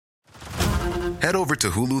Head over to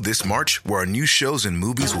Hulu this March, where our new shows and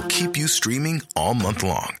movies will keep you streaming all month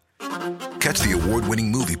long. Catch the award-winning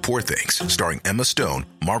movie Poor Things, starring Emma Stone,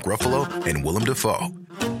 Mark Ruffalo, and Willem Dafoe.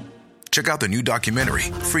 Check out the new documentary,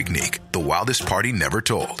 Freaknik, The Wildest Party Never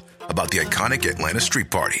Told, about the iconic Atlanta Street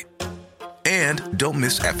Party. And don't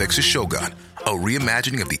miss FX's Shogun, a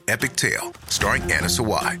reimagining of the epic tale, starring Anna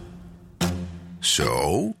Sawai.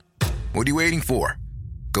 So, what are you waiting for?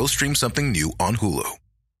 Go stream something new on Hulu.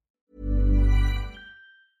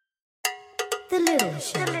 The Little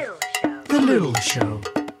Show. The Little Show.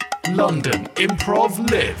 London Improv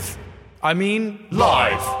Live. I mean,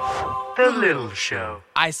 live. The Little Show.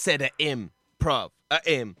 I said a improv.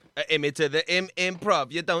 A into the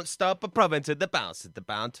improv. You don't stop a prov into the bounce, to the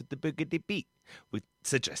bound, to the boogity beat. We're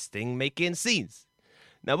suggesting making scenes.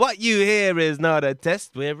 Now what you hear is not a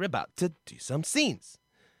test. We're about to do some scenes.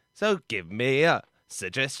 So give me a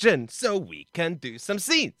suggestion so we can do some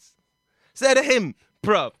scenes. Said a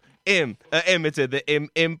improv. Into the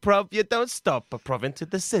improv. You don't stop a prov into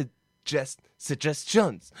the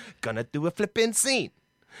suggestions. Gonna do a flipping scene.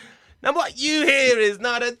 Now what you hear is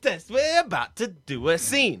not a test. We're about to do a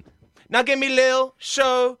scene. Now give me Lil,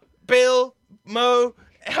 Show, Bill, Mo,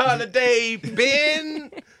 Holiday,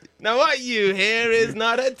 Bin. Now what you hear is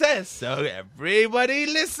not a test. So everybody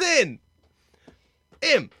listen.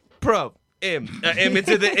 Improv.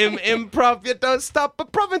 Into the improv. You don't stop a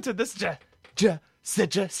prov into the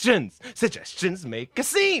suggestions. Suggestions make a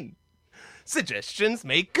scene. Suggestions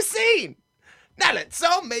make a scene. Now let's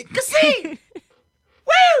all make a scene.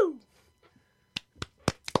 Woo!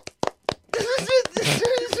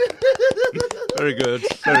 Very good.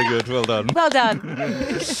 Very good. Well done. Well done.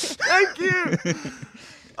 Thank you.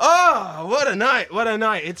 Oh, what a night. What a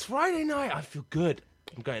night. It's Friday night. I feel good.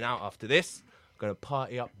 I'm going out after this. I'm going to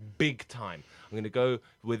party up big time. I'm going to go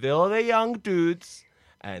with all the young dudes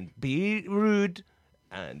and be rude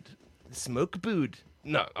and smoke bood.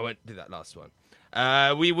 No, I won't do that last one.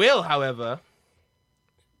 We will, however,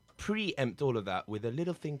 preempt all of that with a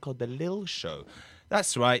little thing called The Lil Show.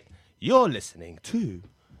 That's right. You're listening to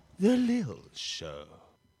The Lil Show.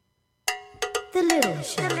 The Little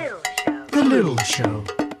Show. The Little Show.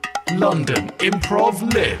 London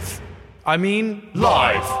Improv Live. I mean,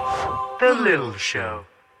 live. The Little Show.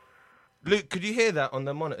 Luke, could you hear that on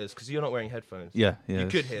the monitors? Because you're not wearing headphones. Yeah. You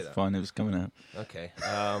could hear that. Fine, it was coming out. Okay.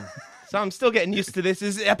 So I'm still getting used to this.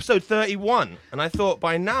 This is episode 31. And I thought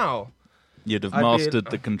by now You'd have I'd be- mastered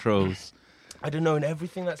the controls. I'd have known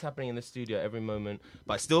everything that's happening in the studio every moment.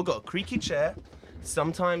 But I still got a creaky chair.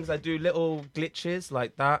 Sometimes I do little glitches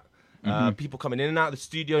like that. People coming in and out of the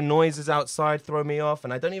studio, noises outside throw me off.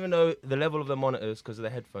 And I don't even know the level of the monitors because of the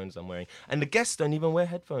headphones I'm wearing. And the guests don't even wear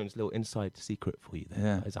headphones. Little inside secret for you there.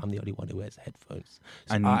 Yeah. Guys. I'm the only one who wears headphones.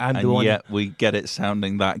 So And, I'm the and one yet we get it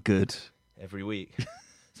sounding that good. every week.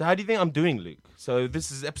 So how do you think I'm doing, Luke? So this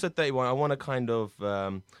is episode 31. I want a kind of,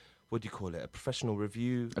 what do you call it? A professional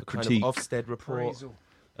review? A kind critique. of Ofsted report?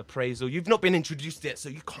 Appraisal. You've not been introduced yet, so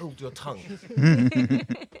you hold your tongue.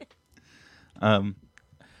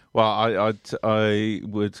 Well, I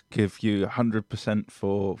would give you 100%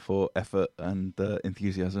 for effort and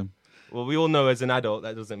enthusiasm. Well, we all know as an adult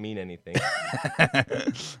that doesn't mean anything.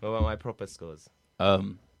 What about my proper scores?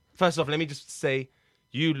 First off, let me just say,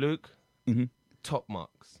 you, Luke, top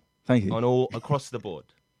marks. Thank you. On all, across the board.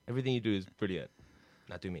 Everything you do is brilliant.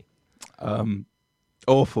 Now do me.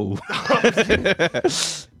 Awful.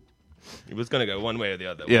 It was going to go one way or the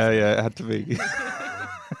other. Yeah, it had to be.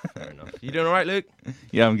 Fair enough. You doing all right, Luke?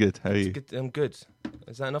 Yeah, I'm good. How are you? Good, I'm good.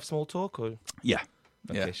 Is that enough small talk? Or Yeah.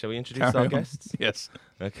 okay, Yeah. shall we introduce Carry our on. guests? Yes.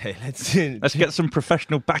 Okay, let's Let's get some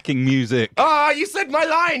professional backing music. Oh, you said my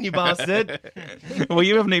line, you bastard. Well,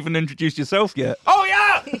 you haven't even introduced yourself yet. Oh,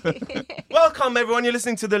 yeah! Welcome, everyone. You're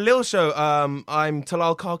listening to The Lil Show. I'm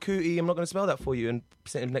Talal Karkuti. I'm not going to spell that for you. And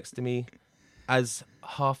sitting next to me, as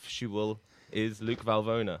half shual, is Luke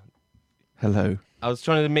Valvona. Hello. I was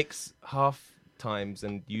trying to mix half times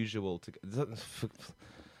and usual together.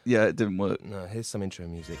 Yeah, it didn't work. No, here's some intro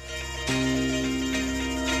music.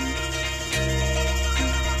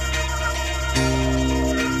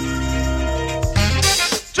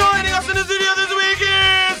 Joining us in the studio this week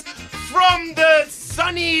is from the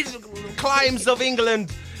sunny climes of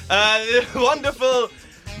England, wonderful,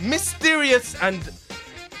 mysterious, and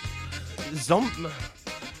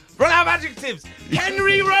run out of adjectives.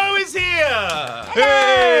 Henri Rowe is here.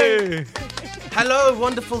 Hey! Hello,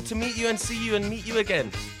 wonderful to meet you and see you and meet you again.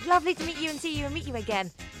 Lovely to meet you and see you and meet you again.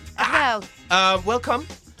 As well. Welcome.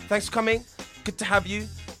 Thanks for coming. Good to have you.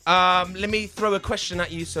 Let me throw a question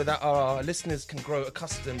at you so that our listeners can grow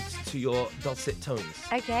accustomed to your dulcet tones.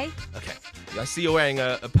 Okay. Okay. I see you're wearing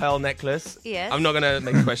a pearl necklace. Yes. I'm not going to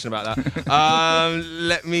make a question about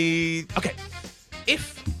that. Okay.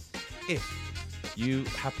 If you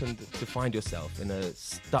happened to find yourself in a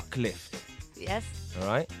stuck lift, Yes. all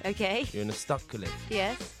right? Okay. You're in a stuck lift.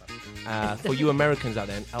 Yes. For you Americans out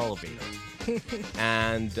there, an elevator.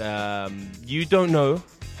 And you don't know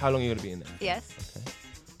how long you're going to be in there. Yes. Okay.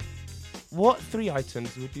 What 3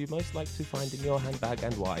 items would you most like to find in your handbag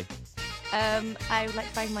and why? I would like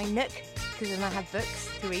to find my Nook because then I have books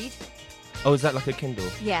to read. Oh, is that like a Kindle?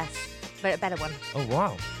 Yes, but a better one. Oh,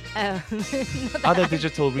 wow. Not that Other I-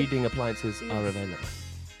 digital reading appliances are available.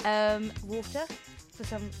 Water. For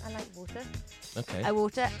some, I like water. Okay.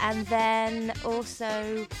 Water, and then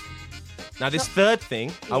also. Now, this third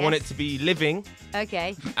thing, I want it Yes. to be living,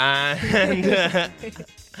 Okay. and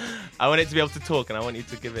I want it to be able to talk, and I want you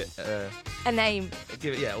to give it, A name.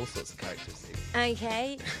 all sorts of characteristics.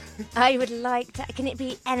 Okay. I would like to. Can it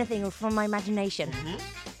be anything or from my imagination?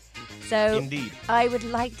 So. Indeed. I would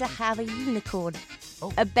like to have a unicorn.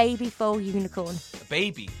 Oh. A baby foal unicorn. A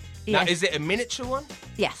baby. Now, Yes. is it a miniature one?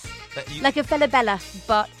 Yes. That you, Like a Bella,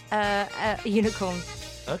 but a unicorn.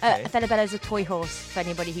 okay. A Bella is a toy horse, for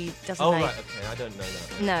anybody who doesn't Oh, know. right, okay, I don't know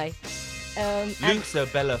that. No. And- Luke's a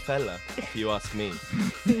Bella fella, if you ask me.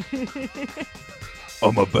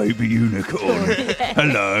 I'm a baby unicorn.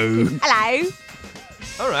 Hello. Hello.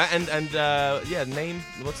 All right, and name.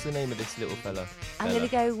 What's the name of this little fella? I'm going to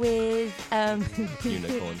go with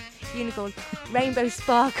Unicorn. unicorn. Rainbow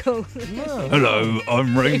Sparkle. No. Hello,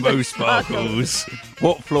 I'm Rainbow Rainbow Sparkle. Sparkles.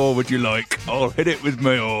 What floor would you like? I'll hit it with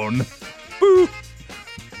my horn.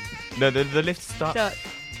 No, the lift starts.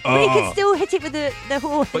 But you can still hit it with the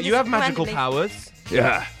horn. But you just have magical randomly. powers.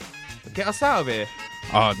 Yeah. Get us out of here.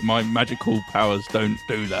 My magical powers don't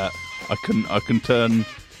do that.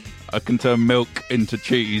 I can turn milk into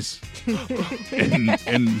cheese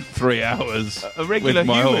in 3 hours A regular with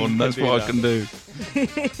my human horn. can That's do what that. I can do.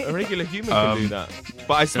 A regular human can do that.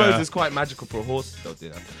 But I suppose yeah. it's quite magical for a horse to still do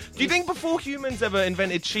that. Do you think before humans ever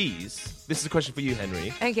invented cheese, this is a question for you,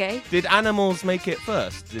 Henry, Okay. did animals make it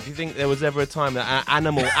first? Did you think there was ever a time that an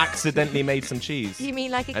animal accidentally made some cheese? You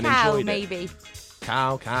mean like a And cow, enjoyed it. maybe?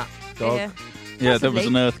 Cow, cat, dog, Yeah. Yeah, there was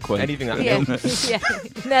Possibly. an earthquake. anything like Yeah. that.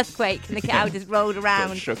 yeah. An earthquake and the cow just rolled Got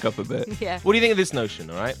around. shook up a bit. Yeah. What do you think of this notion,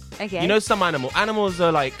 all right? Okay. You know some animals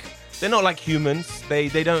are like, they're not like humans. They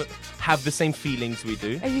don't have the same feelings we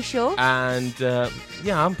do. Are you sure? And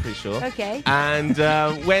yeah, I'm pretty sure. Okay. And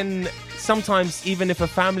when sometimes even if a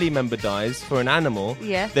family member dies for an animal,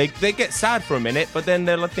 Yeah. they get sad for a minute, but then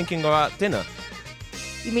they're like thinking about dinner,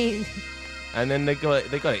 You mean? and then they got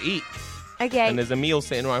to eat, Okay. and there's a meal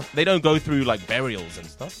sitting around. They don't go through like burials and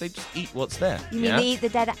stuff. They just eat what's there. You mean yeah? they eat the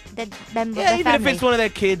dead member Yeah, of the even family? if it's one of their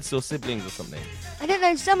kids or siblings or something. I don't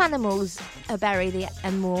know. Some animals bury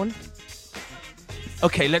and mourn.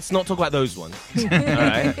 Okay, let's not talk about those ones. All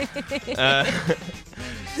right.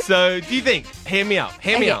 So, do you think? Hear me out.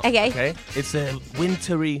 Hear me out. Okay. It's a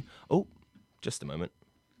wintry. Oh, just a moment.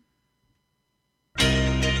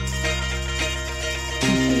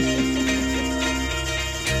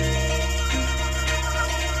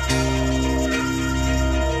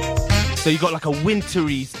 So you got like a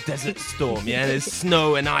wintry desert storm, yeah? There's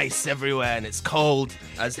snow and ice everywhere, and it's cold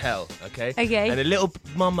as hell, okay? Okay. And a little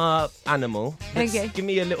mama animal. Okay. Give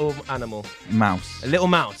me a little animal. Mouse. A little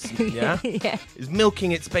mouse, yeah? Yeah. Is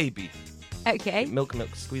milking its baby. Okay. Milk,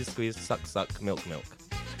 squeeze, squeeze, suck, suck, milk.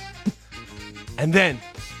 And then,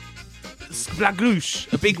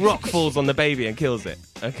 splagoosh, a big rock falls on the baby and kills it,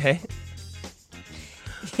 okay?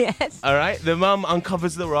 Yes. All right? The mum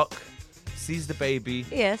uncovers the rock, sees the baby,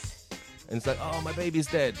 Yes. and it's like, oh, my baby's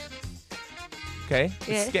dead. Okay?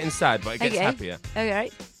 Yeah. It's getting sad, but it gets Okay. happier. All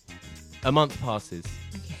right. A month passes.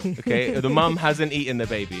 Okay? The mum hasn't eaten the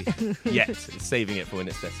baby yet. It's saving it for when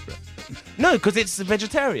it's desperate. No, because it's a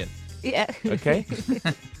vegetarian. Yeah. Okay?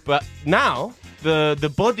 But now,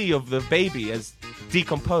 the body of the baby has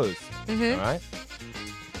decomposed. Mm-hmm. All right?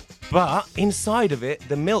 But inside of it,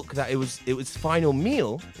 the milk that it was final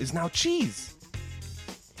meal is now cheese.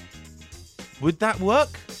 Would that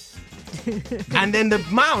work? And then the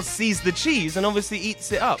mouse sees the cheese and obviously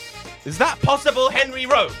eats it up. Is that possible, Henry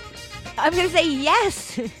Rowe? I'm going to say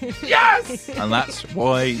yes. Yes! And that's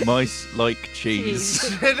why mice like cheese.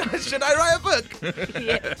 Should I write a book?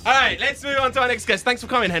 Yeah. All right, let's move on to our next guest. Thanks for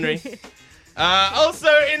coming, Henry. Also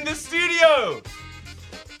in the studio,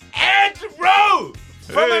 Ed Rowe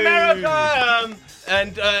from Hey. America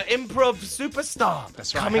and improv superstar.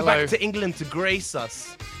 That's right, Coming hello. back to England to grace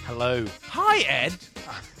us. Hello. Hi, Ed.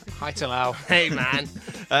 Hi, Talal. Hey, man.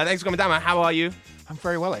 Thanks for coming down, man. How are you? I'm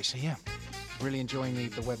very well, actually, yeah. Really enjoying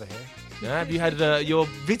the weather here. Yeah, have you had you're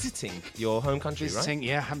visiting your home country, Visiting,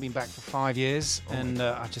 yeah, haven't been back for 5 years, and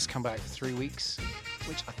I've just come back for 3 weeks,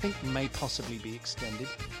 which I think may possibly be extended.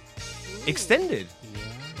 right? Extended. Yeah.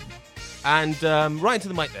 And right into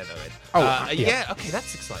the mic there, though, Ed. Yeah. Okay,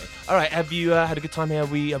 that's exciting. All right, have you had a good time here?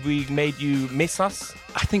 Have we made you miss us?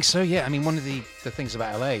 I think so, yeah. I mean, one of the things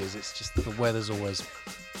about LA is it's just the weather's always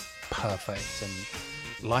perfect, and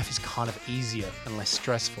life is kind of easier and less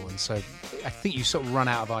stressful, and so I think you sort of run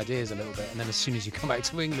out of ideas a little bit, and then as soon as you come back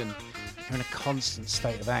to England, you're in a constant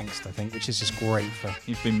state of angst, I think, which is just great for...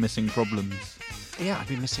 You've been missing problems. Yeah, I've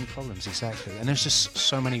been missing problems, exactly. And there's just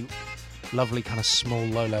so many lovely kind of small,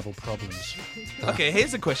 low-level problems. Okay,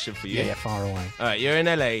 here's a question for you. Yeah, far away. All right, you're in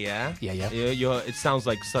LA, yeah? Yeah. You're, it sounds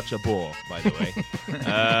like such a bore, by the way.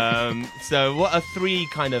 So what are 3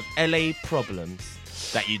 kind of LA problems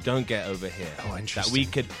that you don't get over here? Oh,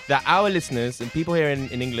 interesting. That our listeners and people here in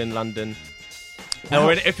England, London,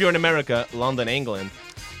 or if you're in America, London, England,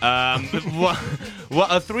 what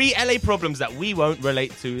are 3 LA problems that we won't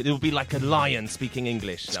relate to? It will be like a lion speaking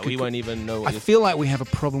English that we won't even know. I feel like we have a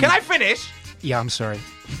problem. Can I finish? Yeah, I'm sorry.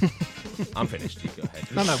 I'm finished. You go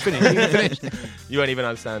ahead. No, finish. You finish. You won't even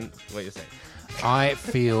understand what you're saying. I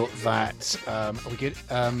feel that are we good?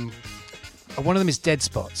 One of them is dead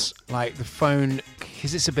spots. Like the phone,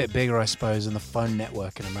 because it's a bit bigger, I suppose, and the phone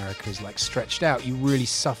network in America is like stretched out. You really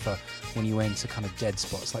suffer when you enter kind of dead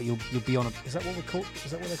spots. Like you'll be on a. Is that what we're called?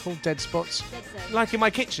 Is that what they're called? Dead spots? Like in my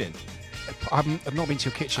kitchen. I've not been to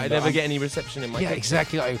your kitchen. I never get any reception in my kitchen. Yeah,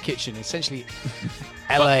 exactly like your kitchen. Essentially,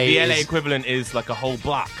 LA. The LA equivalent is like a whole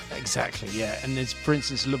block. Exactly. Yeah, and there's, for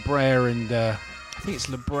instance, La Brea and. I think it's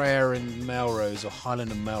La Brea and Melrose, or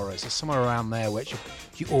Highland and Melrose. There's somewhere around there which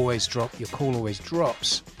you always drop. Your call always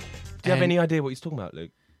drops. Do you have any idea what he's talking about,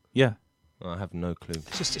 Luke? Yeah. Oh, I have no clue.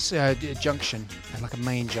 It's a junction, like a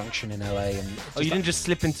main junction in LA. And you didn't just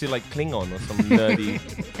slip into like Klingon or some nerdy...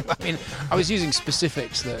 I mean, I was using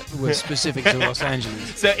specifics that were specific to Los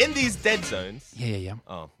Angeles. So in these dead zones... Yeah.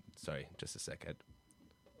 Oh, sorry, just a second.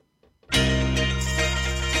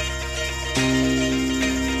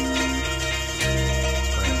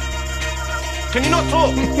 Can you not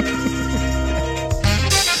talk?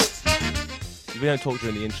 We don't talk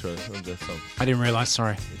during the intro of the song. I didn't realise,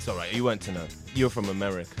 sorry. It's all right, you weren't to know. You're from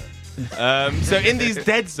America. So in these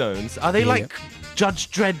dead zones, are they like Judge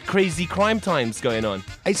Dredd crazy crime times going on?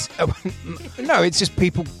 It's no, it's just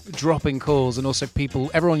people dropping calls, and also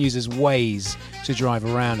everyone uses Waze to drive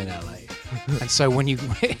around in LA. And so when you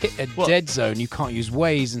hit a dead zone, you can't use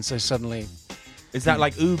Waze, and so suddenly... Is that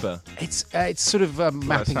like Uber? It's sort of a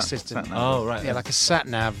mapping system. Oh, right. Yeah, like a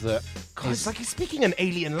sat-nav that... God, it's like he's speaking an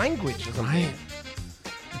alien language or something. Right.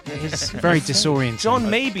 It's very disorienting. John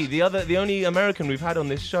Maybe, the only American we've had on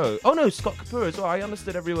this show. Oh no, Scott Kapoor as well. I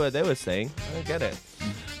understood every word they were saying. I don't get it.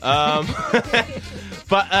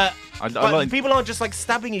 But people aren't just like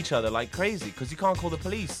stabbing each other like crazy because you can't call the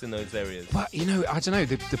police in those areas. Well, I don't know.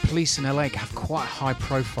 The police in LA have quite a high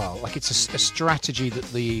profile. Like it's a strategy that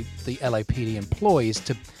the LAPD employ is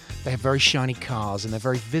to. They have very shiny cars and they're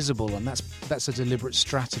very visible, and that's a deliberate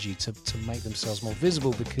strategy to make themselves more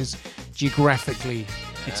visible because geographically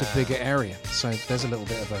it's a bigger area. So there's a little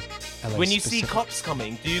bit of a LA When you specific. see cops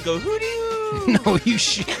coming, do you go hoo doo? No, you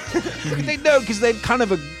should. They know because they're kind of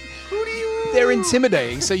they're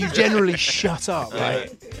intimidating. So you generally shut up.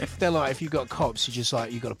 Right? If you've got cops, you just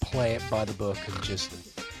you got to play it by the book and just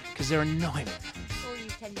because they're a nightmare. Or you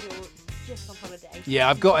pretend you're just on holiday. Yeah,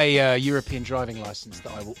 I've got a European driving license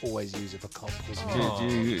that I will always use if a cop pulls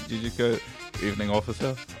me. Did you go, evening officer?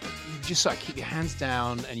 You just keep your hands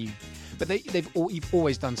down and you. But you've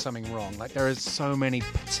always done something wrong. Like there are so many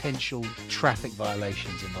potential traffic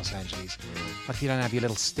violations in Los Angeles. Like if you don't have your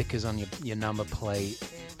little stickers on your number plate,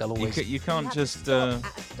 they'll always. You can't just. Stop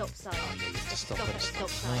at a stop sign. Oh yeah, you have to stop at a stop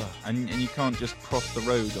sign. And you can't just cross the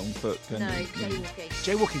road on foot. Can No, you? jaywalking.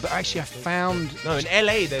 Jaywalking, but actually I found. No, in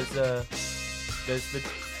LA there's the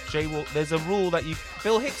jaywalk. There's a rule that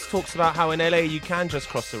Bill Hicks talks about how in LA you can just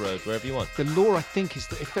cross the road wherever you want. The law, I think, is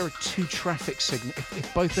that if there are two traffic signals,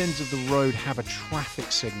 if both ends of the road have a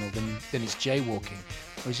traffic signal, then it's jaywalking.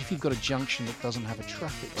 Whereas if you've got a junction that doesn't have a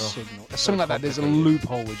traffic signal, something like that, there's a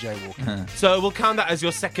loophole with jaywalking. So we'll count that as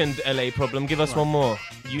your second LA problem. Give us one more.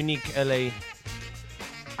 Unique LA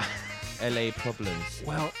problems.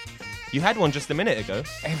 Well, you had one just a minute ago.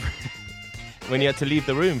 When you had to leave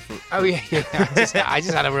the room. Oh, yeah. I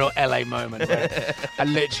just had a real LA moment where I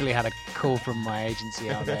literally had a call from my agency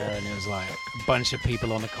out there, and it was like a bunch of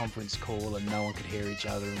people on a conference call, and no one could hear each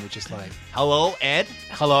other, and we're just like, Hello, Ed?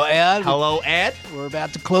 Hello, Ed? Hello, Ed? We're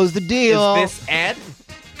about to close the deal. Is this Ed?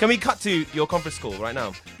 Can we cut to your conference call right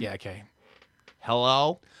now? Yeah, okay.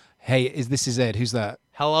 Hello? Hey, this is Ed. Who's that?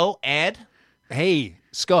 Hello, Ed? Hey,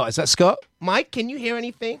 Scott. Is that Scott? Mike, can you hear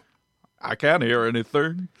anything? I can't hear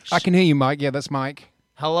anything. I can hear you, Mike. Yeah, that's Mike.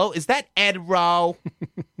 Hello, is that Ed Rowe?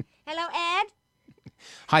 Hello, Ed.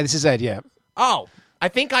 Hi, this is Ed. Yeah. Oh, I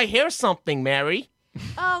think I hear something, Mary.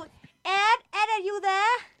 Oh, Ed, are you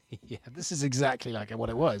there? Yeah, this is exactly like what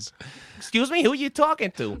it was. Excuse me, who are you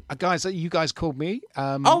talking to? Guys, you guys called me.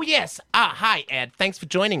 Oh, yes. Hi, Ed. Thanks for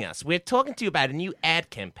joining us. We're talking to you about a new ad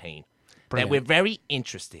campaign Brilliant. that we're very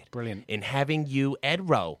interested Brilliant. in having you, Ed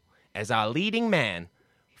Rowe, as our leading man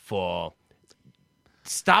for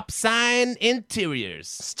Stop Sign Interiors.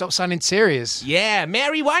 Stop sign interiors. Yeah,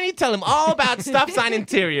 Mary, why don't you tell him all about Stop Sign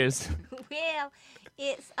Interiors? Well,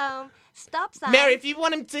 it's stop signs. Mary, if you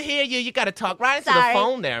want him to hear you, you got to talk right into the Sorry.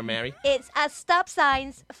 phone there, Mary. It's stop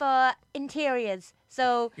signs for interiors.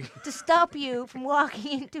 So to stop you from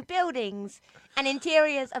walking into buildings and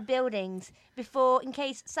interiors of buildings in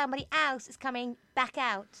case somebody else is coming back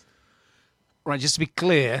out. Right, just to be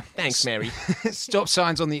clear. Thanks, Mary. Stop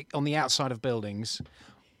signs on the outside of buildings,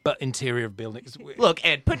 but interior of buildings. Look,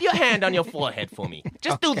 Ed, put your hand on your forehead for me.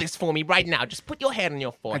 Just do this for me right now. Just put your hand on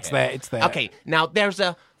your forehead. It's there. Okay, now there's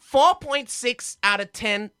a 4.6 out of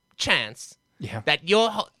 10 chance that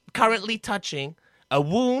you're currently touching a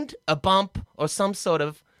wound, a bump, or some sort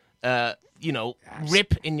of,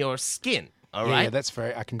 rip in your skin. All right? Yeah, that's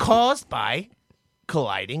fair. I can. Caused by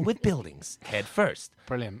colliding with buildings head first.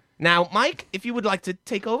 Brilliant. Now, Mike, if you would like to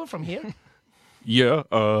take over from here. Yeah.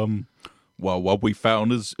 Well, what we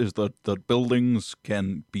found is that buildings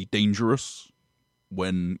can be dangerous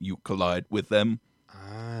when you collide with them.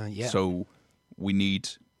 Yeah. So we need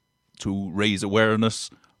to raise awareness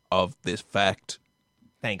of this fact.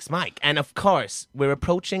 Thanks, Mike. And of course, we're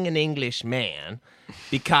approaching an English man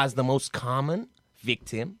because the most common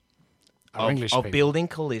victim of building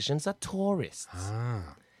collisions are tourists.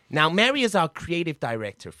 Now, Mary is our creative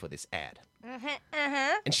director for this ad.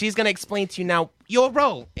 And she's going to explain to you now your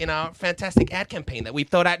role in our fantastic ad campaign that we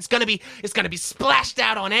thought out. It's going to be splashed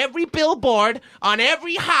out on every billboard, on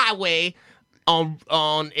every highway,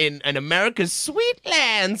 in America's sweet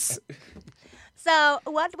lands. So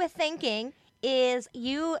what we're thinking is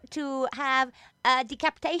you to have a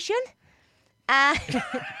decapitation,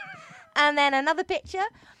 and then another picture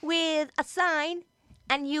with a sign,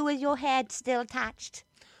 and you with your head still attached.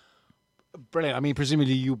 Brilliant. I mean,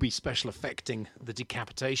 presumably you'll be special effecting the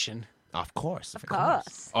decapitation. Of course. Of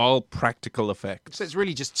course. All practical effects. So it's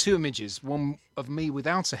really just two images, one of me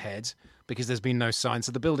without a head, because there's been no sign.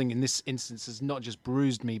 So the building in this instance has not just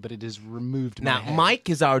bruised me, but it has removed my Now, head. Mike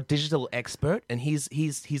is our digital expert, and he's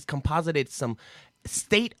composited some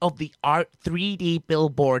state-of-the-art 3D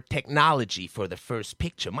billboard technology for the first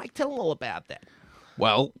picture. Mike, tell them all about that.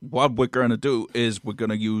 Well, what we're going to do is we're going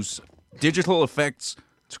to use digital effects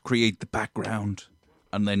to create the background,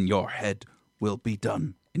 and then your head will be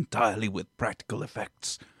done entirely with practical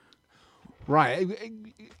effects. Right.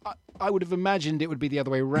 I would have imagined it would be the other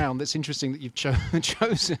way around. That's interesting that you've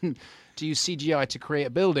chosen to use CGI to create a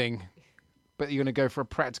building, but you're going to go for a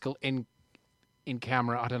practical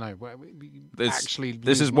in-camera, I don't know.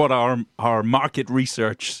 This is what our market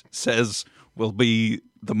research says will be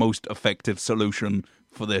the most effective solution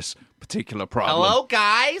for this particular problem. Hello,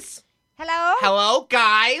 guys. Hello? Hello,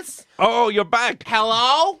 guys. Oh, you're back.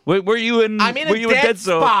 Hello. Were you in? I'm in were a you dead in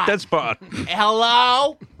spot. Dead spot.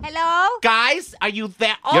 Hello. Hello? Guys, are you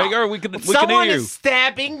there? Yeah, we can hear Someone you. is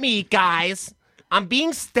stabbing me, guys. I'm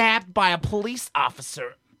being stabbed by a police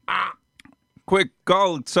officer. Quick,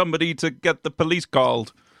 call somebody to get the police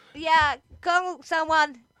called. Yeah, call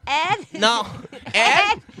someone. Ed? No.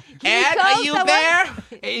 Ed? Ed, call are you someone?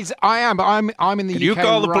 there? I am, but I'm in the UK. Can you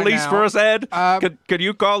call the right police now. for us, Ed? Can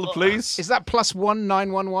you call the police? Is that +1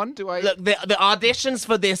 911? Do I? Look, the auditions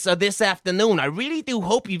for this are this afternoon. I really do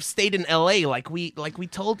hope you've stayed in LA like we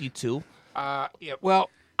told you to. Yeah. Well,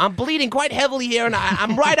 I'm bleeding quite heavily here, and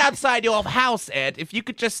I'm right outside your house, Ed. If you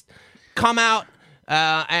could just come out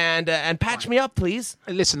and patch me up, please.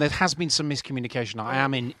 listen, there has been some miscommunication. I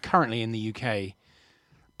am currently in the UK,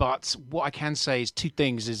 but what I can say is two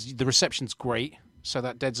things: is the reception's great, so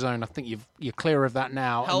that dead zone, I think you're clear of that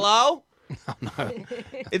now. Hello? No.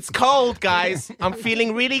 It's cold, guys. I'm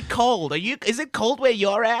feeling really cold. Is it cold where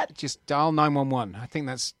you're at? Just dial 911. I think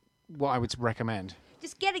that's what I would recommend.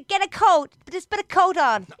 Just get a coat. Just put a coat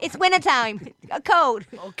on. It's wintertime. A coat.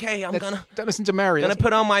 Okay, Don't listen to Mary. gonna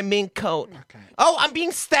put on my mink coat. Okay. Oh, I'm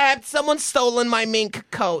being stabbed. Someone's stolen my mink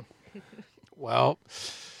coat. Well,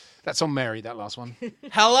 that's on Mary, that last one.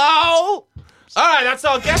 Hello? All right, that's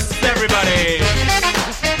all guests, everybody.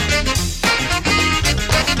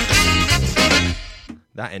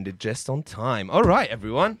 That ended just on time. All right,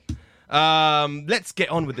 everyone. Let's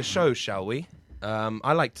get on with the show, shall we?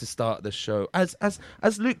 I like to start the show as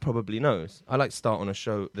Luke probably knows. I like to start on the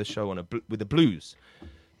show with the blues,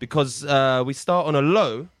 because we start on a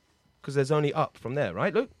low because there's only up from there,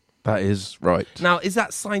 right, Luke? That is right. Now, is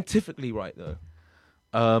that scientifically right though?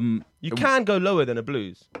 You can go lower than a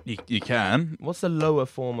blues. You can. What's the lower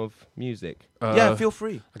form of music? Yeah, feel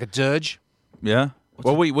free. Like a dirge. Yeah.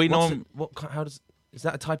 Is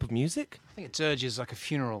that a type of music? I think a dirge is like a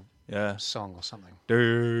funeral song or something.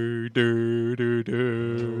 Dirge.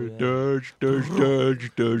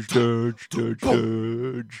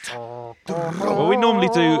 Well, we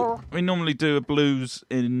normally do a blues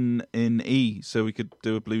in E, so we could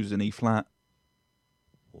do a blues in E flat.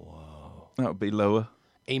 Whoa. That would be lower.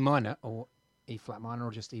 E minor or E flat minor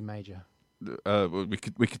or just E major? We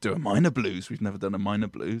could do a minor blues. We've never done a minor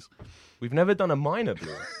blues. We've never done a minor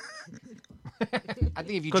blues. I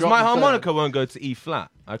think if you because my harmonica won't go to E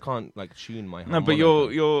flat. I can't tune my harmonica. No,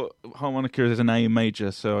 but your harmonica is an A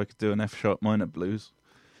major, so I could do an F sharp minor blues.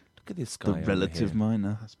 Look at this guy. The relative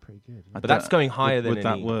minor. That's pretty good. But that's going higher than would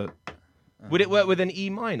that E. work? Would it work with an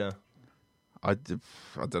E minor? I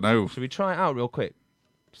don't know. Should we try it out real quick?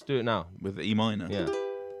 Just do it now. With E minor? Yeah.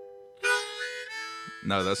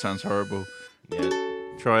 No, that sounds horrible. Yeah.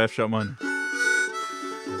 Try F sharp minor.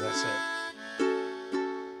 Yeah, that's it.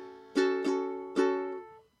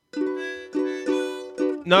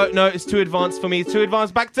 No, it's too advanced for me. It's too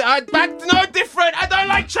advanced. Back to no different. I don't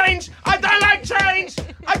like change.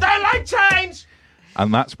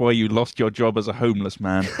 And that's why you lost your job as a homeless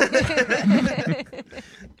man.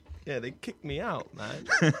 Yeah, they kicked me out, man.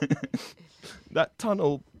 That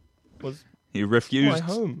tunnel was You refused. my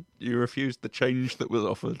home. You refused the change that was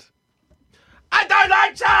offered. I don't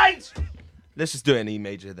like change. Let's just do it in E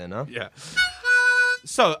major then, huh? Yeah.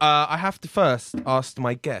 So I have to first ask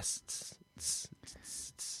my guests.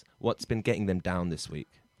 What's been getting them down this week?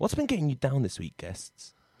 What's been getting you down this week,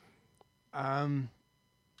 guests?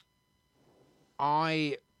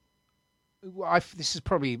 This is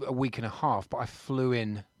probably a week and a half, but I flew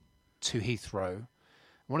in to Heathrow.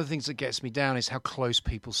 One of the things that gets me down is how close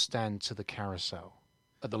people stand to the carousel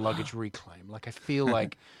at the luggage reclaim. Like, I feel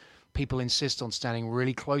like people insist on standing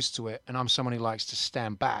really close to it, and I'm someone who likes to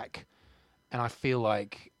stand back. And I feel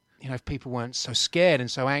like, if people weren't so scared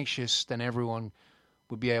and so anxious, then everyone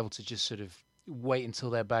would be able to just sort of wait until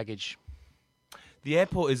their baggage. The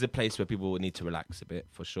airport is a place where people would need to relax a bit,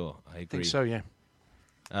 for sure. I agree. I think so, yeah.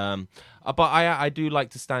 But I do like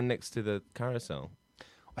to stand next to the carousel.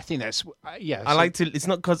 I think that's yeah. I like to.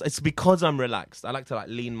 It's because I'm relaxed. I like to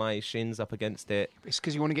lean my shins up against it. It's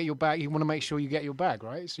because you want to get your bag. You want to make sure you get your bag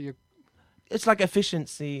right. So it's like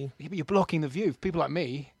efficiency. Yeah, but you're blocking the view. People like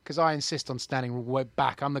me, because I insist on standing way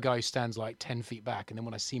back. I'm the guy who stands 10 feet back, and then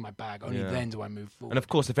when I see my bag, only then do I move forward. And of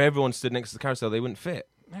course, if everyone stood next to the carousel, they wouldn't fit.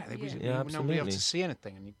 Yeah, they wouldn't be absolutely. able to see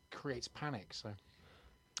anything, and it creates panic. So,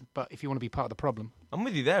 but if you want to be part of the problem, I'm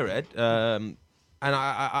with you there, Ed. And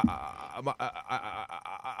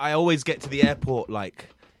I always get to the airport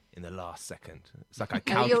in the last second. It's like I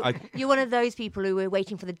count. You're one of those people who were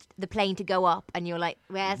waiting for the plane to go up, and you're like,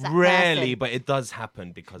 "Where's that?" Rarely, person? but it does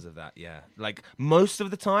happen because of that. Yeah, most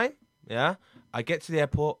of the time. Yeah, I get to the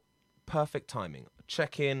airport, perfect timing.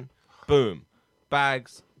 Check in, boom,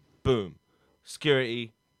 bags, boom,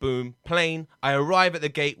 security, boom, plane. I arrive at the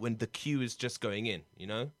gate when the queue is just going in.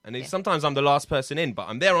 And sometimes I'm the last person in, but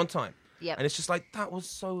I'm there on time. Yep. And it's just that was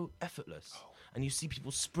so effortless. And you see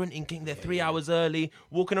people sprinting, getting there 3 hours early,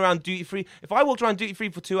 walking around duty free. If I walked around duty free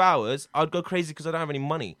for 2 hours, I'd go crazy because I don't have any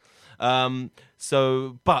money. But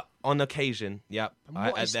on occasion, the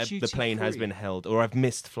plane has been held, or I've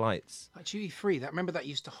missed flights. Duty free. Remember that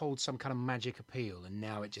used to hold some kind of magic appeal, and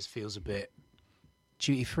now it just feels a bit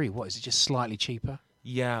duty free. What is it? Just slightly cheaper?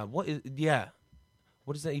 Yeah. What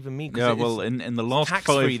does that even mean? Yeah, well, in the last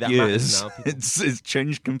 5 years, it's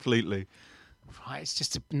changed completely. Right, it's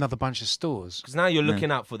just another bunch of stores. Because now you're looking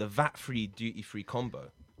out for the VAT-free, duty-free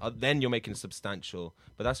combo. Then you're making substantial,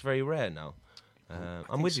 but that's very rare now.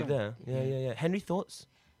 I'm with you there. Yeah. Henry, thoughts?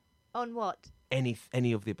 On what? Any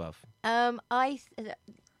of the above.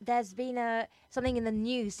 There's been something in the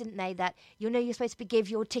news, didn't they, that you're supposed to give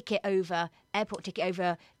your airport ticket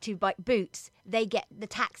over to Boots. They get the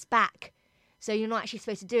tax back. So you're not actually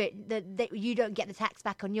supposed to do it. You don't get the tax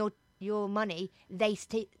back on your money. They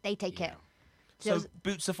take it. So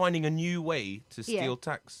Boots are finding a new way to steal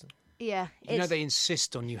tax. Yeah. They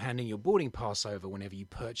insist on you handing your boarding pass over whenever you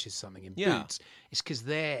purchase something in Boots. It's because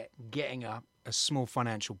they're getting a small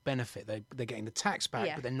financial benefit. They're getting the tax back,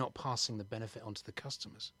 but they're not passing the benefit on to the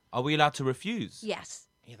customers. Are we allowed to refuse? Yes.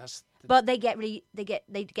 Yeah, that's. But they get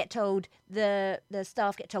told the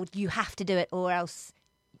staff get told you have to do it or else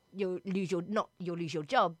you'll lose your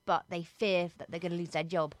job, but they fear that they're going to lose their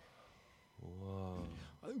job.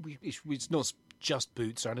 It's not just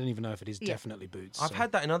Boots. I don't even know if it is definitely Boots. I've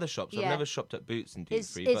had that in other shops. I've never shopped at Boots and duty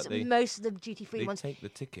free, but most of the duty free ones take the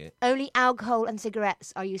ticket. Only alcohol and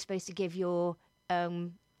cigarettes are you supposed to give your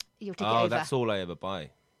ticket over. Oh, that's all I ever buy.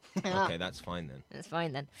 Okay, that's fine then. That's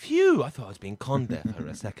fine then. Phew, I thought I was being conned there for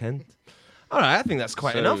a second. All right, I think that's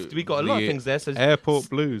quite enough. We got a lot of things there. So airport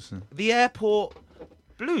blues. The airport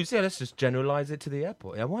blues. Yeah, let's just generalise it to the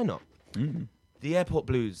airport. Yeah, why not? The airport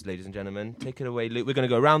blues, ladies and gentlemen. Take it away, Luke. We're going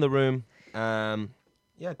to go around the room.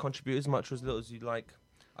 Contribute as much or as little as you like.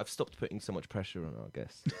 I've stopped putting so much pressure on our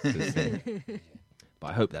guests. But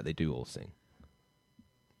I hope that they do all sing.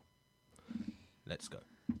 Let's go.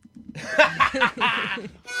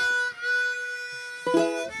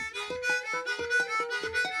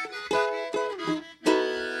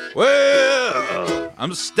 Well,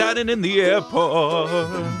 I'm standing in the airport.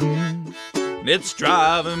 It's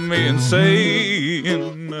driving me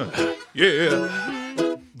insane. Yeah.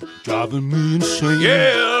 Driving me insane.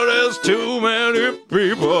 Yeah, there's too many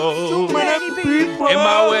people. Too many people. In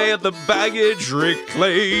my way at the baggage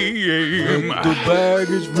reclaim. The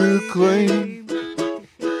baggage reclaim.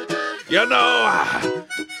 You know,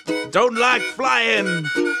 I don't like flying.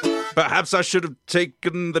 Perhaps I should have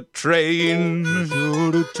taken the train.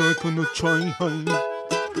 Should have taken the train.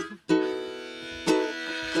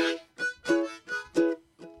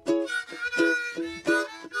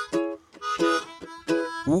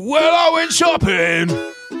 Well, I went shopping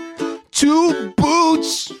to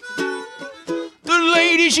Boots. The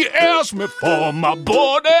lady, she asked me for my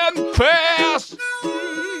boarding pass.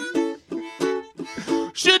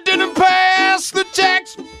 She didn't pass the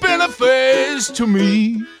tax benefits to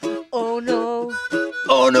me. Oh no.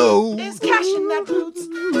 Oh no. There's cash in that Boots.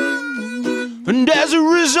 And as a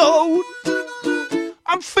result,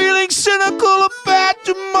 I'm feeling cynical about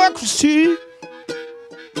democracy.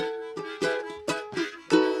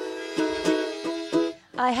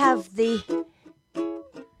 I have the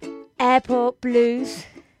airport blues.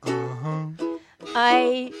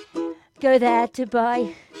 I go there to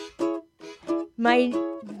buy my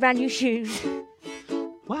brand new shoes.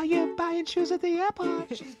 Why are you buying shoes at the airport?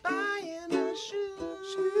 She's buying her shoes.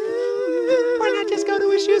 Why not just go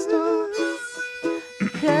to a shoe store?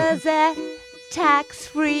 'Cause they're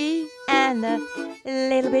tax-free and a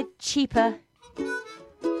little bit cheaper.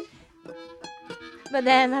 But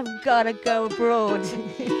then I've got to go abroad.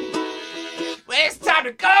 Well, it's time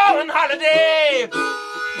to go on holiday.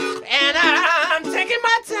 And I'm taking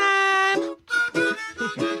my time.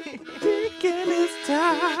 Taking his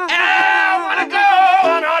time. I want to go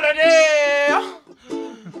on holiday.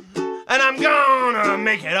 And I'm gonna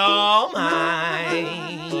make it all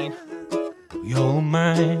mine. You're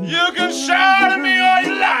mine. You can shout at me all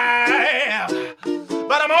you like,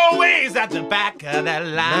 but I'm always at the back of that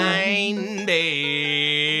line,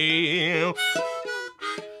 babe.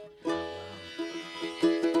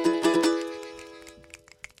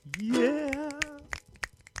 Yeah.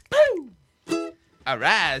 Woo!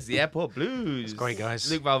 Arise, the airport blues. That's great, guys.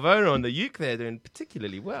 Luke Valvona on the uke there doing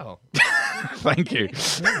particularly well. Thank you.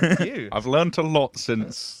 Thank you. I've learnt a lot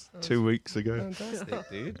since 2 weeks ago. Fantastic,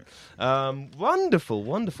 dude. Wonderful,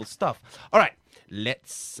 wonderful stuff. All right,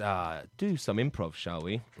 let's do some improv, shall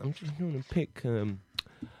we? I'm just going to pick... I'll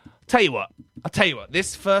tell you what.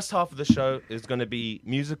 This first half of the show is going to be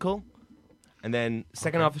musical. And then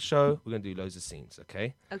second half of the show, we're going to do loads of scenes,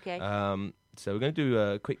 okay? Okay. So we're going to do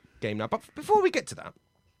a quick game now. But before we get to that,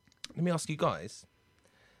 let me ask you guys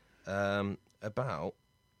about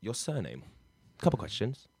your surname. A couple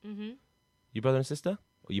questions. Mm-hmm. You brother and sister?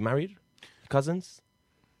 Are you married? Cousins?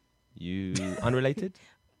 You unrelated?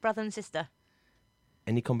 Brother and sister.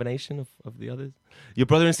 Any combination of the others? Your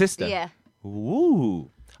brother and sister? Yeah. Ooh.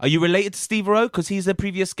 Are you related to Steve Rowe? Because he's a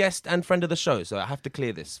previous guest and friend of the show. So I have to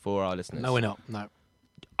clear this for our listeners. No, we're not. No.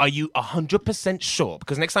 Are you 100% sure?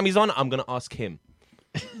 Because next time he's on, I'm going to ask him.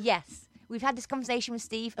 Yes. We've had this conversation with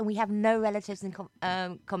Steve and we have no relatives in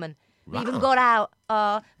common. We Wow. even got out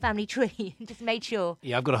our family tree and just made sure.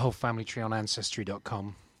 Yeah, I've got a whole family tree on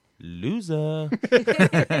Ancestry.com. Loser.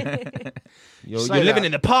 You're Say living that.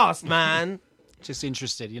 in the past, man. Just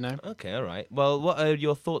interested, you know? Okay, all right. Well, what are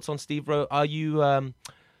your thoughts on Steve Rowe? Are you, do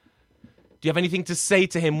you have anything to say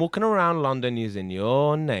to him walking around London using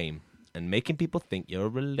your name and making people think you're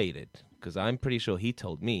related? Because I'm pretty sure he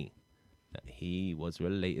told me that he was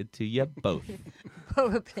related to you both.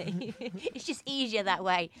 Probably. It's just easier that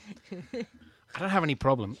way. I don't have any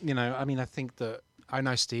problem. You know, I mean, I think that I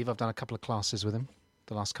know Steve. I've done a couple of classes with him.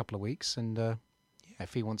 the last couple of weeks, and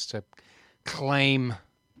if he wants to claim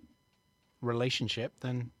relationship,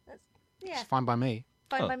 then it's fine by me.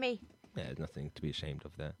 Fine by me. Yeah, there's nothing to be ashamed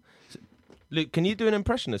of there. So, Luke, can you do an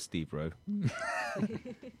impression of Steve Rowe?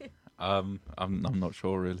 I'm not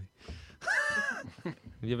sure really. Have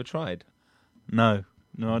you ever tried? No,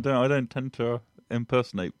 I don't tend to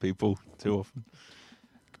impersonate people too often.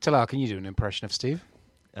 Talal, can you do an impression of Steve?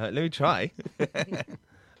 Let me try.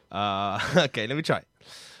 Okay, let me try.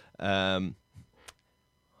 Hi.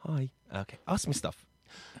 Okay, ask me stuff.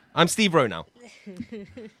 I'm Steve Rowe now.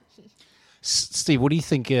 Steve, what do you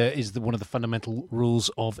think is one of the fundamental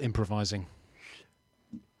rules of improvising?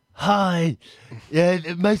 Hi.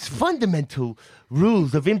 The most fundamental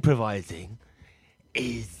rules of improvising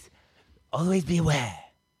is always be aware.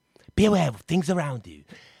 Be aware of things around you.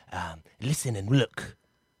 Listen and look.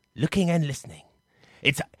 Looking and listening.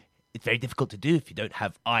 It's very difficult to do if you don't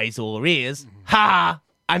have eyes or ears. Ha!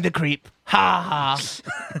 I'm the creep. Ha ha.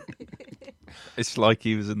 It's like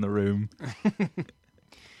he was in the room.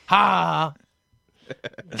 Ha!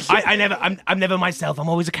 I'm never myself. I'm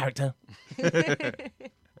always a character.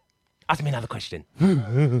 Ask me another question.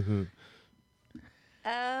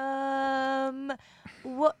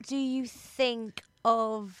 What do you think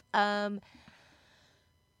of the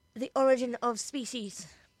origin of species?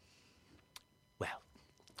 Well,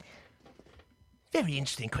 very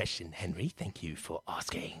interesting question, Henry. Thank you for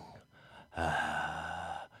asking.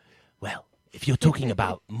 Well, if you're talking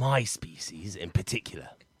about my species in particular,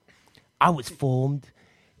 I was formed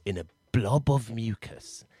in a blob of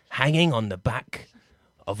mucus hanging on the back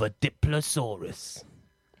of a Diplosaurus.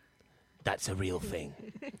 That's a real thing.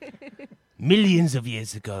 Millions of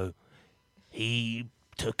years ago, he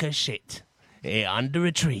took a shit under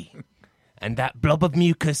a tree, and that blob of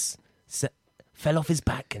mucus fell off his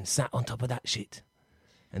back and sat on top of that shit.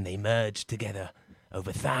 And they merged together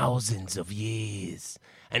over thousands of years.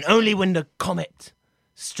 And only when the comet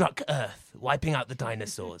struck Earth, wiping out the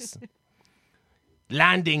dinosaurs,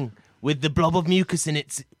 landing with the blob of mucus in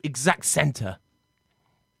its exact center,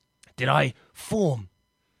 did I form.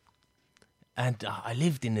 And I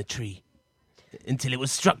lived in the tree until it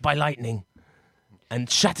was struck by lightning and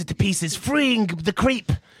shattered to pieces, freeing the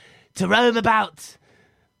creep to roam about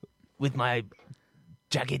with my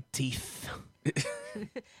jagged teeth.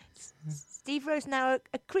 Steve Rowe's now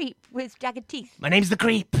a creep with jagged teeth. My name's the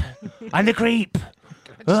Creep. I'm the Creep.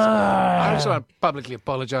 I just want to publicly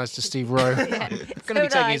apologise to Steve Rowe. I'm going to be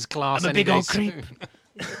taking his class. I'm a big old creep.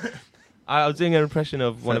 I was doing an impression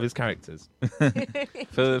of one of his characters.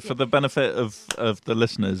 for the benefit of the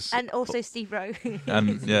listeners. And also Steve Rowe.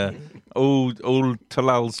 And yeah, all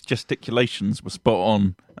Talal's gesticulations were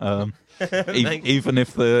spot on. Even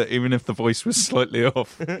if the voice was slightly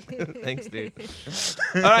off. Thanks, dude.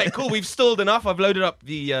 All right, cool. We've stalled enough. I've loaded up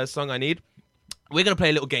the song I need. We're going to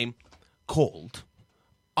play a little game called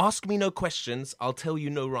Ask Me No Questions, I'll Tell You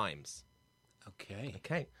No Rhymes. Okay.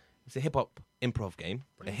 Okay. It's a hip-hop improv game.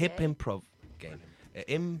 A hip improv game.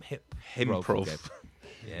 Improv. Game.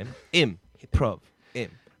 Yeah. Improv.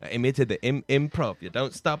 Into the improv. You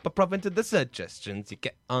don't stop improv into the suggestions. You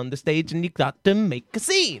get on the stage and you got to make a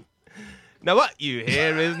scene. Now what you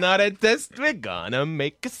hear is not a test. We're gonna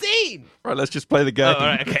make a scene. Right, let's just play the game. Oh, all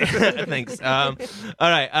right, okay. Thanks. All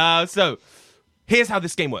right. So here's how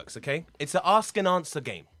this game works. Okay, it's an ask and answer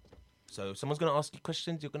game. So someone's gonna ask you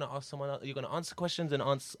questions. You're gonna ask someone else. You're gonna answer questions and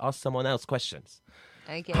ask someone else questions.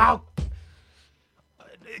 Okay. How?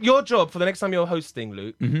 Your job for the next time you're hosting,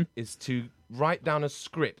 Luke, is to write down a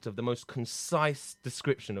script of the most concise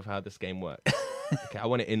description of how this game works. Okay, I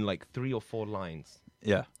want it in like 3 or 4 lines.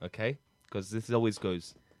 Yeah. Okay, because this always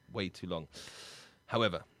goes way too long.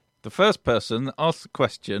 However, the first person asks the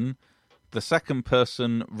question. The second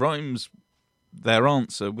person rhymes their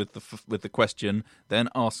answer with the question, then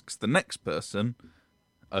asks the next person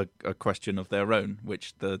a question of their own,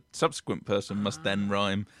 which the subsequent person must then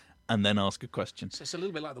rhyme and then ask a question. So it's a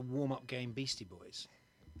little bit like the warm-up game Beastie Boys.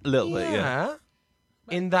 A little bit, yeah.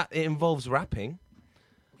 In that it involves rapping.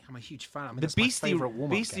 I'm a huge fan. I mean, The that's my favourite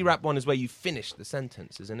warm-up Beastie game. rap one is where you finish the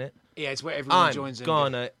sentence, isn't it? Yeah, it's where everyone I'm joins in.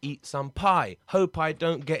 gonna eat some pie. Hope I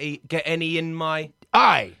don't get any in my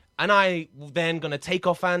eye. And I then gonna take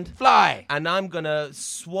off and Fly! And I'm gonna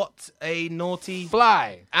swat a naughty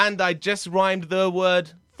Fly! And I just rhymed the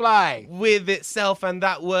word Fly! with itself, and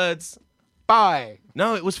that word's Bye!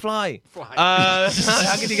 no, it was fly. Fly.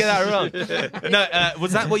 How could you get that wrong? No,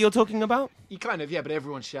 was that what you're talking about? You kind of, yeah, but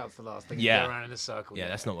everyone shouts the last thing. Yeah. And go around in a circle. Yeah,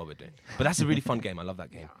 that's not what we're doing. But that's a really fun game. I love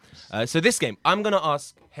that game. So this game, I'm going to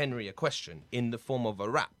ask Henry a question in the form of a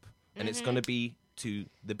rap. And it's going to be to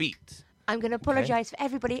the beat. I'm going to apologise for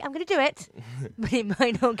everybody. I'm going to do it, but it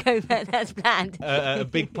might not go as planned. A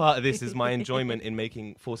big part of this is my enjoyment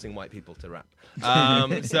in forcing white people to rap.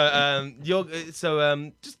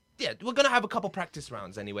 We're gonna have a couple practice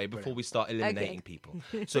rounds anyway before we start eliminating people.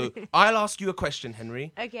 So I'll ask you a question,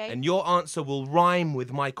 Henry. Okay. And your answer will rhyme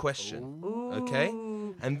with my question. Ooh. Okay.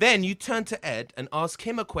 And then you turn to Ed and ask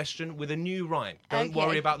him a question with a new rhyme. Don't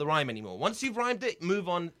worry about the rhyme anymore. Once you've rhymed it, move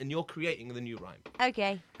on, and you're creating the new rhyme.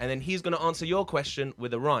 Okay. And then he's gonna answer your question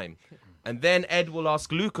with a rhyme, and then Ed will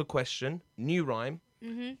ask Luke a question, new rhyme.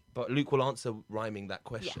 Mm-hmm. But Luke will answer rhyming that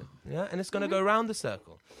question. Yeah. And it's gonna go around the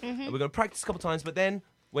circle. Mm-hmm. And we're gonna practice a couple times, but then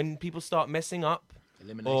when people start messing up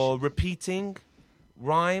or repeating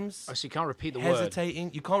rhymes, so you can't repeat the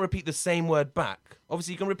hesitating, you can't repeat the same word back.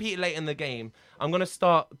 Obviously, you can repeat it late in the game. I'm going to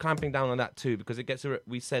start clamping down on that too, because it gets.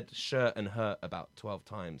 We said shirt and hurt about 12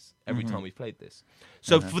 times every time we played this.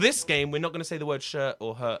 So for this game, we're not going to say the word shirt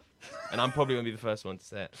or hurt, and I'm probably going to be the first one to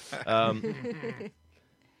say it.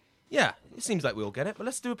 Yeah, it seems like we all get it, but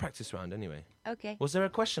let's do a practice round anyway. Okay. Was there a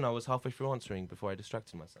question I was halfway through answering before I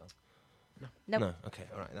distracted myself? No. No. Okay.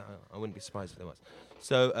 All right. No, I wouldn't be surprised if there was.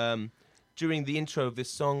 So during the intro of this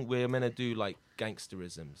song, we're meant to do like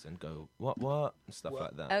gangsterisms and go what and stuff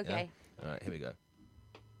like that. Okay. Yeah? All right. Here we go.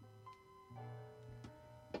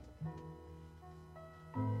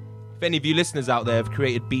 If any of you listeners out there have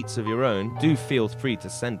created beats of your own, do feel free to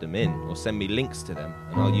send them in or send me links to them,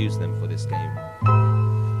 and I'll use them for this game.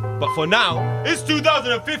 But for now, it's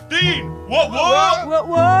 2015.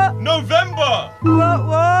 What? November.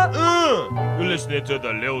 What? You're listening to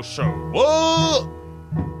the Lil Show. What?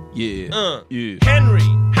 Yeah. Henry,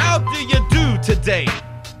 how do you do today?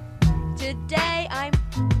 Today I'm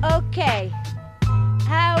okay.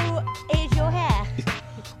 How is your hair?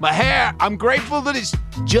 My hair, I'm grateful that it's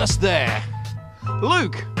just there.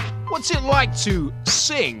 Luke, what's it like to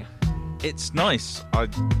sing? It's nice. I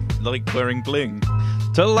like wearing bling.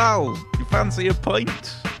 Talal, you fancy a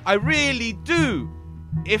pint? I really do.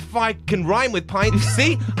 If I can rhyme with pint,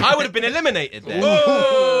 see, I would have been eliminated there.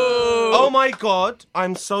 Oh my God,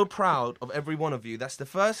 I'm so proud of every one of you. That's the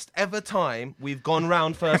first ever time we've gone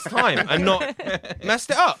round first time and not messed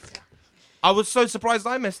it up. I was so surprised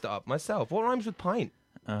I messed it up myself. What rhymes with pint?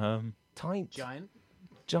 Tint.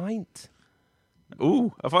 Giant.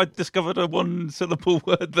 Ooh, have I discovered a one-syllable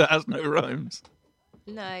word that has no rhymes?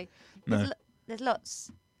 No. No. There's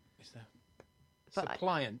lots. Is there? So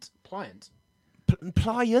pliant. Pliant.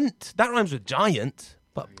 That rhymes with giant,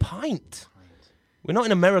 but pint. We're not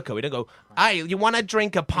in America. We don't go, hey, you want to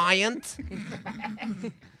drink a pint?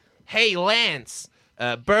 Hey, Lance,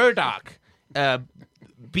 Burdock,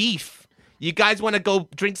 Beef, you guys want to go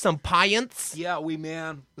drink some pints? Yeah,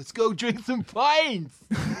 man. Let's go drink some pints.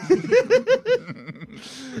 Those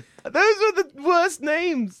are the worst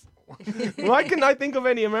names. Why can't I think of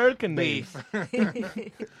any American names?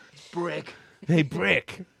 Brick. Hey,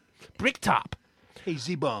 Brick. Bricktop. Hey,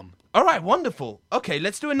 Z-Bum. All right, wonderful. Okay,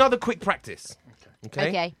 let's do another quick practice.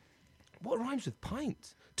 Okay. What rhymes with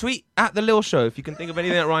pint? Tweet at The Lil Show if you can think of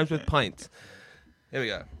anything that rhymes with pint. Here we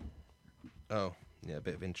go. Oh, yeah, a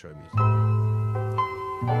bit of intro music.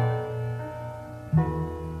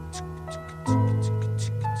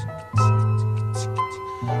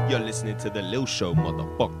 You're listening to The Lil Show,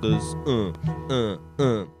 motherfuckers.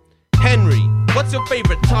 Henry, what's your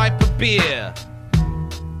favorite type of beer?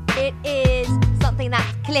 It is something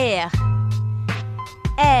that's clear.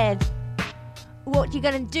 Ed, what you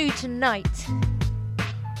gonna do tonight?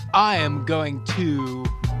 I am going to...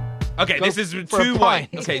 Okay, this is too wide.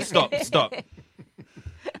 Okay, stop.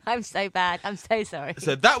 I'm so bad. I'm so sorry.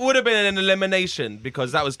 So that would have been an elimination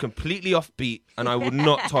because that was completely offbeat and I would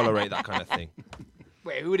not tolerate that kind of thing.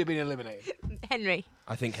 Wait, who would have been eliminated? Henry.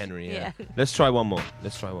 I think Henry, yeah. Let's try one more.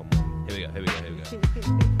 Here we go.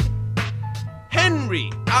 Henry,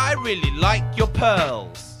 I really like your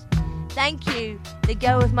pearls. Thank you. They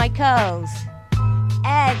go with my curls.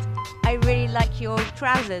 Ed, I really like your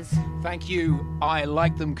trousers. Thank you. I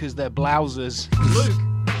like them because they're blouses. Luke,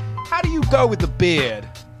 how do you go with the beard?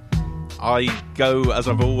 I go as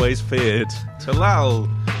I've always feared. Talal,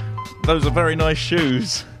 those are very nice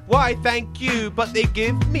shoes. Why, thank you, but they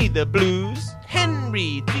give me the blues.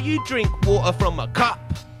 Henry, do you drink water from a cup?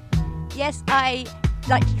 Yes, I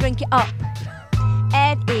like to drink it up.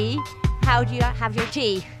 Eddie, how do you have your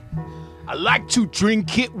tea? I like to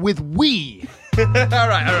drink it with wee. All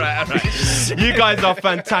right. You guys are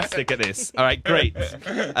fantastic at this. All right, great.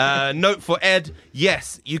 Note for Ed: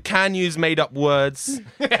 yes, you can use made-up words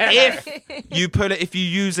if you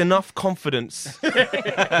use enough confidence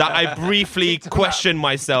that I briefly question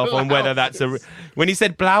myself on whether that's a. When he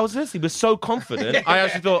said blouses, he was so confident. I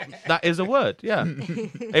actually thought that is a word. Yeah.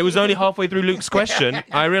 It was only halfway through Luke's question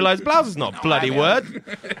I realised blouse is not a bloody word.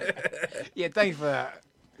 Yeah, thanks for that.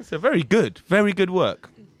 So very good work.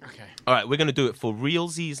 Okay. All right, we're going to do it for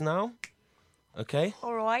realsies now. Okay.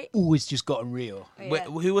 All right. Ooh, it's just gotten real. Wait,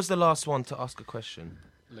 who was the last one to ask a question?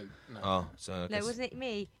 Luke, no. Oh, so I No, guess wasn't it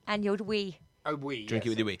me? And your we. Oh, we. drink it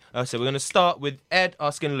with your wee. So we're going to start with Ed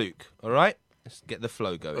asking Luke. All right, let's get the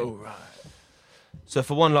flow going. All right. So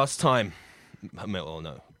for one last time,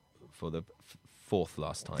 for the fourth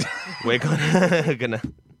last time, we're gonna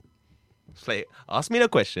play. Ask me no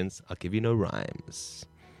questions. I'll give you no rhymes.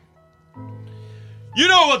 You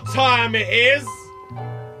know what time it is?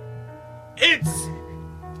 It's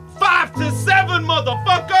 5 to 7,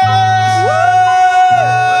 motherfuckers!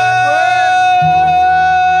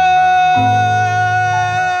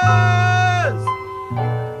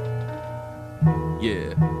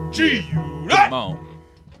 Yeah. G-Unit! Come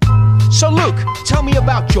on. So, Luke, tell me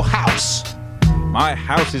about your house. My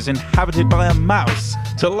house is inhabited by a mouse.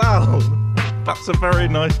 Talal. That's a very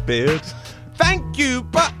nice beard. Thank you,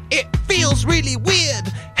 but it feels really weird.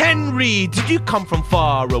 Henri, did you come from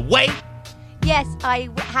far away? Yes, I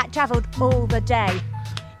had travelled all the day.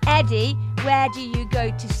 Eddie, where do you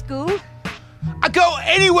go to school? I go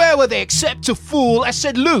anywhere where they accept a fool. I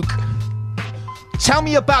said, Luke, tell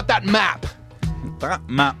me about that map. That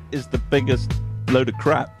map is the biggest load of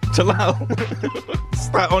crap. Talal. What's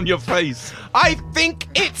that on your face? I think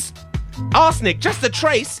it's arsenic, just a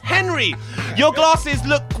trace. Henri, your glasses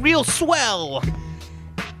look real swell.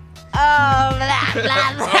 Oh, blah,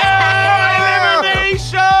 blah, blah.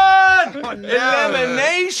 Elimination!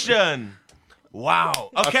 Elimination!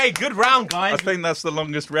 Wow. Okay, good round, guys. I think that's the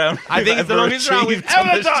longest round. I think it's the longest round we've achieved on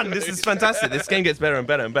ever this done. show. This is fantastic. This game gets better and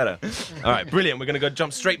better and better. All right, brilliant. We're going to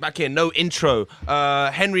jump straight back in. No intro.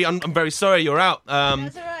 Henri, I'm very sorry you're out.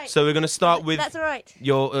 That's all right. So we're going to start with That's all right.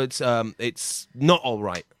 it's not all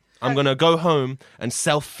right. I'm going to go home and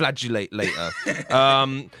self-flagellate later.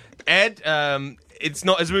 Ed, it's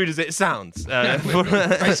not as rude as it sounds.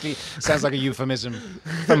 Basically, sounds like a euphemism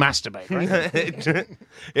for masturbate, right?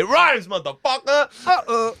 It rhymes, motherfucker.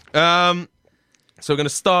 So we're going to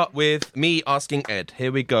start with me asking Ed.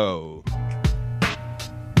 Here we go.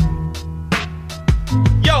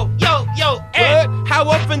 Yo, Ed, how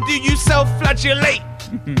often do you self-flagellate?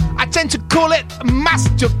 I tend to call it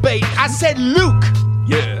masturbate. I said, Luke,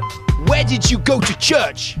 Yeah. where did you go to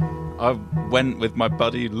church? I went with my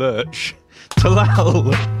buddy Lurch.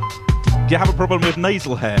 Talal, do you have a problem with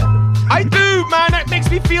nasal hair? I do, man. That makes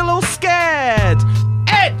me feel all scared.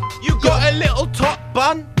 Ed, you got a little top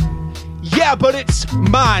bun? Yeah, but it's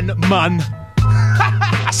man.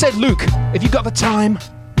 I said, Luke, have you got the time?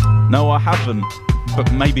 No, I haven't.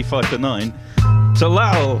 But maybe 5 to 9.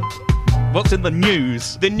 Talal, what's in the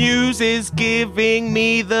news? The news is giving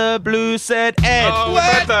me the blues, said Ed. Oh, we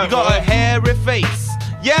read that You got a one. hairy face.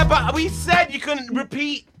 Yeah, but we said you couldn't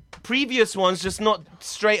repeat previous ones, just not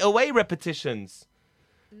straight away repetitions.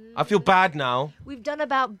 I feel bad now. We've done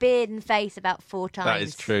about beard and face about 4 times. That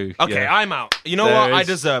is true. Okay, yeah. I'm out. You know There what? I is-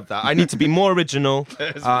 deserve that. I need to be more original.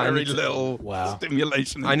 There's I very need to- little Wow.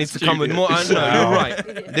 stimulation. I need to come with more. No, you're right.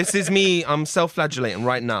 This is me. I'm self-flagellating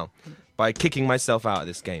right now by kicking myself out of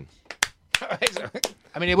this game.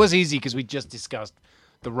 I mean, it was easy because we just discussed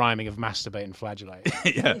the rhyming of masturbate and flagellate.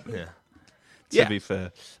 Yeah. Yeah. To be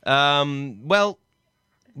fair. Well,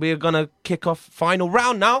 we're gonna kick off final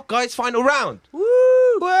round now, guys. Final round. Woo!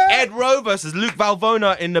 Ed Rowe versus Luke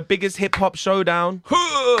Valvona in the biggest hip hop showdown.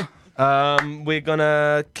 We're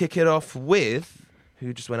gonna kick it off with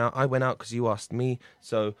who just went out. I went out because you asked me.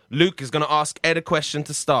 So Luke is gonna ask Ed a question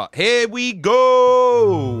to start. Here we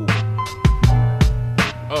go.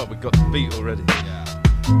 Oh, we got the beat already.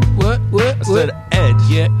 What? I said, Ed,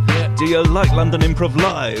 Yeah. do you like London Improv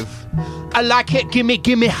Live? I like it. Gimme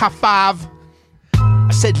high five.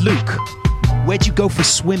 I said, Luke, where'd you go for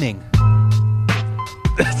swimming?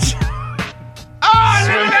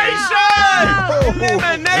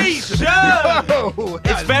 Elimination!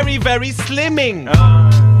 It's very, very slimming.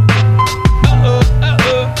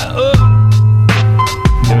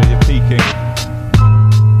 You're peeking.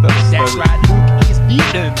 That's right, Luke is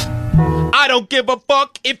beaten. I don't give a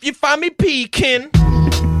fuck if you find me peeking.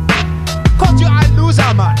 Caught your eye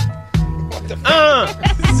loser, man.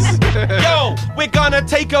 Yo, we're gonna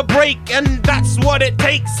take a break, and that's what it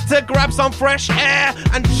takes to grab some fresh air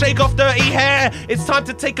and shake off dirty hair. It's time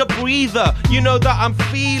to take a breather. You know that I'm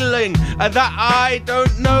feeling that I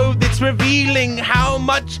don't know. It's revealing how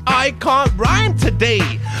much I can't rhyme today.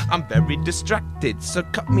 I'm very distracted, so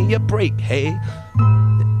cut me a break, hey.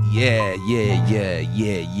 Yeah.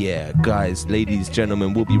 Guys, ladies,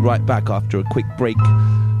 gentlemen, we'll be right back after a quick break.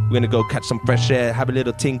 We're gonna go catch some fresh air, have a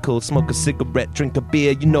little tinkle, smoke a cigarette, drink a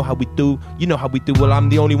beer. You know how we do. Well, I'm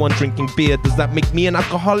the only one drinking beer. Does that make me an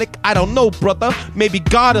alcoholic? I don't know, brother. Maybe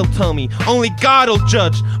God will tell me. Only God will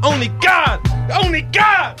judge. Only God.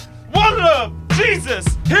 One love. Jesus.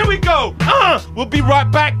 Here we go. We'll be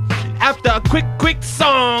right back after a quick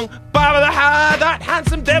song. That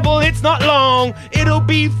handsome devil, it's not long. It'll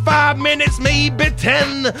be 5 minutes, maybe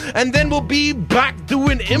 10. And then we'll be back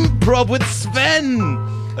doing improv with Sven.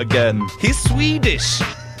 Again. He's Swedish.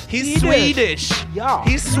 Yeah.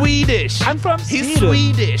 He's Swedish. I'm from He's Sweden.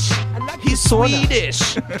 Swedish. I like He's fauna.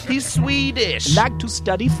 Swedish. He's Swedish. Like to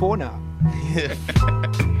study fauna.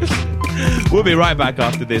 We'll be right back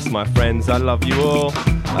after this, my friends. I love you all.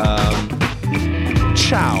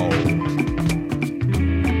 Ciao.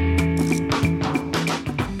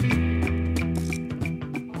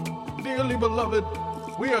 Dearly beloved,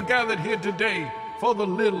 we are gathered here today for the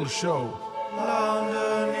Little Show.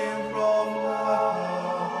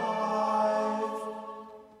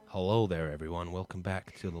 Hello there, everyone. Welcome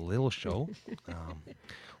back to the Little Show.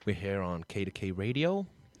 We're here on K2K Radio.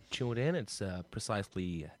 Tuned in. It's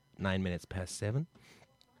precisely 9 minutes past 7.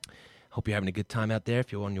 Hope you're having a good time out there.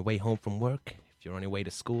 If you're on your way home from work, if you're on your way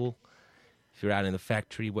to school, if you're out in the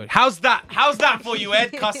factory work. How's that for you,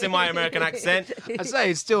 Ed? Cussing my American accent. I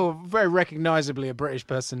say it's still very recognisably a British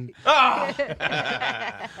person.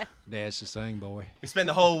 There's the saying, boy. We spent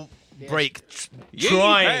the whole break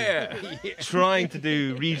trying to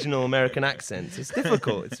do regional American accents. It's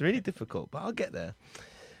difficult. It's really difficult, but I'll get there.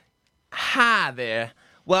 Hi there.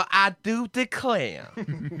 Well, I do declare,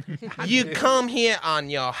 you come here on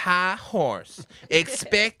your high horse,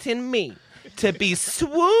 expecting me to be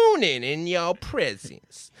swooning in your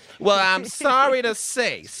presence. Well, I'm sorry to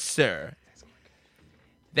say, sir,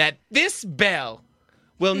 that this bell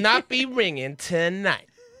will not be ringing tonight.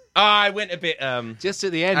 Oh, I went a bit, Just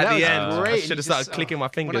at the end. at That the was end. great. I should have started clicking my When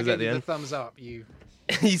I fingers gave at the you end. the thumbs up, you...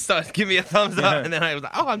 He started giving me a thumbs up, and then I was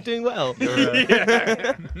like, oh, I'm doing well.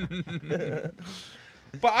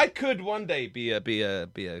 But I could one day be a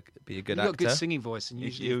good You've got a actor. good singing voice, and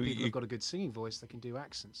usually if people you- have got a good singing voice, they can do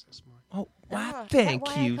accents. That's my... Oh, well, Oh, is thank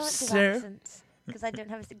that why you, I can't sir. Because I don't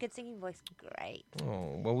have a good singing voice. Great.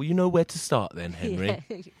 Oh, well, you know where to start then, Henry.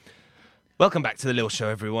 Welcome back to the Little Show,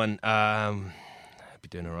 everyone. Hope you're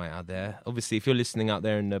doing all right out there. Obviously, if you're listening out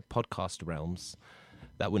there in the podcast realms,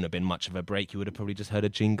 that wouldn't have been much of a break. You would have probably just heard a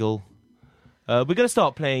jingle. We're going to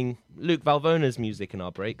start playing Luke Valvona's music in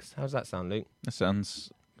our breaks. How's that sound, Luke? That sounds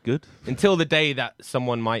good. Until the day that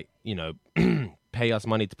someone might, pay us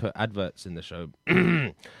money to put adverts in the show.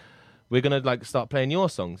 We're going to start playing your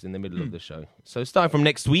songs in the middle of the show. So starting from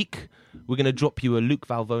next week, we're going to drop you a Luke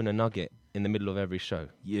Valvona nugget in the middle of every show.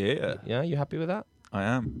 Yeah, Yeah, you happy with that? I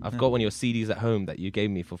am. I've got one of your CDs at home that you gave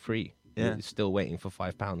me for free. Yeah. You're still waiting for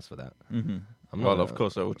 £5 for that. Mm-hmm. I'm Well, not- of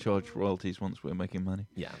course, I will charge royalties once we're making money.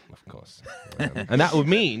 Yeah, of course. And that would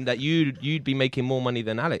mean that you'd be making more money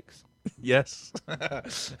than Alex. Yes.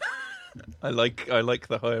 I like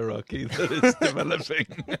the hierarchy that it's developing.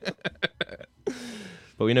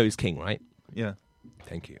 But we know who's king, right? Yeah,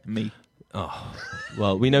 Thank you. me. Oh,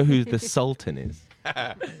 well, we know who the Sultan is.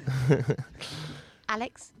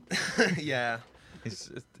 Alex? Yeah.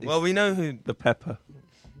 It's Well, we know who. the pepper.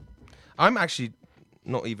 I'm actually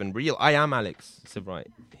not even real. I am Alex Sivright.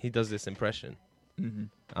 He does this impression. Mm-hmm.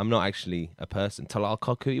 I'm not actually a person. Talal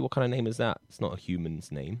Kalkuti, what kind of name is that? It's not a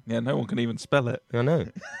human's name. Yeah, no one can even spell it. I know.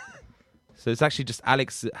 So it's actually just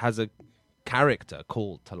Alex has a character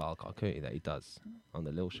called Talal Kalkuti that he does on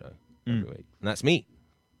the Lil Show every week. And that's me.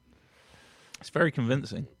 It's very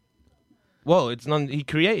convincing. Well, it's none. He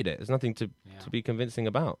created it. There's nothing to be convincing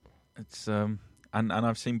about. It's and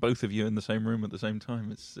I've seen both of you in the same room at the same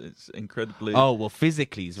time. It's incredibly. Oh, well,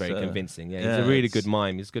 physically he's very So, convincing. Yeah, yeah, he's a really it's- good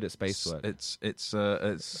mime. He's good at space work. It's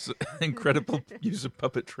incredible use of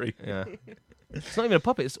puppetry. Yeah. It's not even a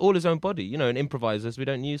puppet. It's all his own body. In improvisers, we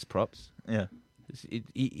don't use props. Yeah.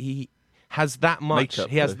 He has that much. Makeup,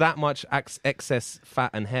 He has though. that much excess fat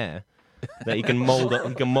and hair that he can mold.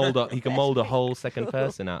 He can mold a whole second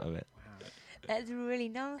person out of it. That's really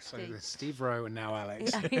So nasty. there's Steve Rowe and now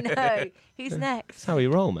Alex. I know. Who's next? That's how we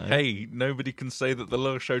roll, man. Hey, nobody can say that the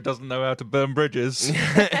Lil Show doesn't know how to burn bridges.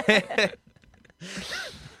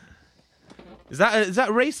 Is that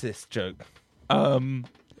a racist joke?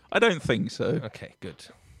 I don't think so. Okay, good.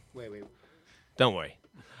 Wait. Don't worry.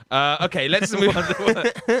 Okay, let's move on.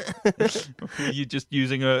 Were you just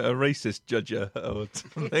using a racist judger or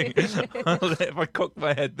something? If I cock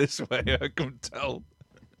my head this way, I can tell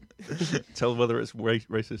whether it's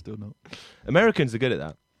racist or not. Americans are good at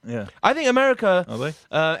that. Yeah. I think America... Are they?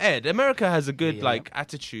 Ed, America has a good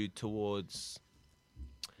attitude towards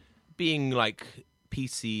being like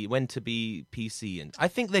PC, when to be PC, and I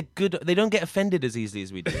think they're good. They don't get offended as easily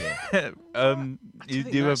as we do here.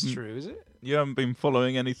 That's true, is it? You haven't been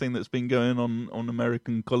following anything that's been going on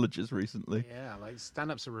American colleges recently. Yeah, like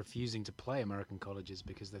stand-ups are refusing to play American colleges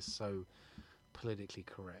because they're so politically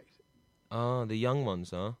correct. Oh, the young ones,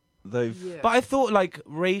 huh? They've, but I thought like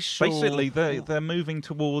racial. Basically, they're moving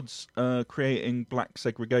towards creating black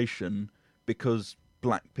segregation because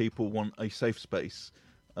black people want a safe space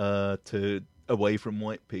away from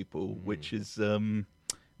white people, which is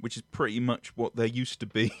pretty much what there used to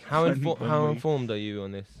be. How informed are you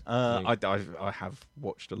on this? I have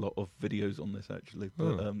watched a lot of videos on this actually,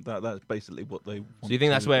 but that's basically what they want. So you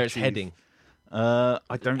think that's where achieve. it's heading? I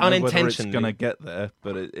don't know whether it's going to get there,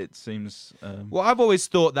 but it seems... Well, I've always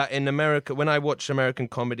thought that in America, when I watch American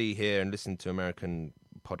comedy here and listen to American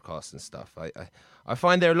podcasts and stuff, I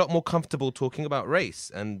find they're a lot more comfortable talking about race,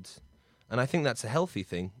 and I think that's a healthy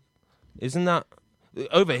thing. Isn't that...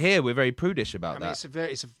 Over here, we're very prudish about that.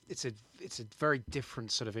 It's a very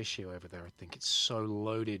different sort of issue over there. I think it's so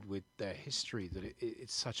loaded with their history that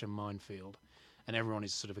it's such a minefield. And everyone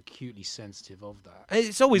is sort of acutely sensitive of that.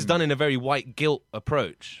 It's always done in a very white guilt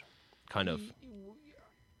approach, kind of.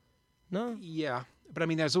 No? Yeah. But I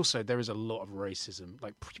mean, there is a lot of racism,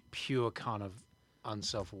 like pure kind of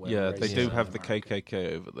unself-aware Yeah, racism. they do have the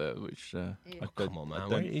KKK over there, which... come on, man.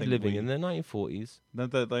 We're living in the 1940s. No,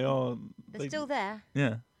 they are... They're still there.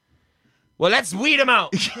 Yeah. Well, let's weed them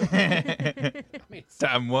out!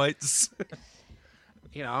 Damn whites.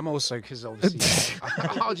 You know, I'm also, because obviously,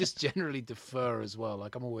 I'll just generally defer as well.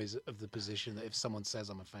 Like, I'm always of the position that if someone says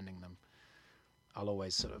I'm offending them, I'll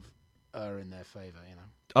always sort of err in their favour, you know.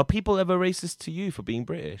 Are people ever racist to you for being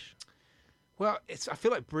British? Well, I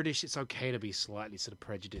feel like British, it's okay to be slightly sort of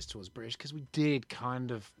prejudiced towards British, because we did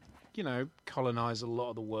kind of, you know, colonise a lot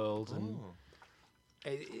of the world, and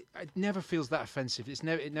it never feels that offensive.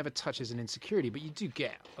 It never touches an insecurity, but you do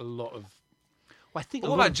get a lot of... Well, I think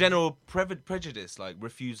what about general prejudice, like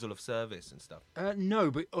refusal of service and stuff?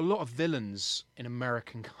 No, but a lot of villains in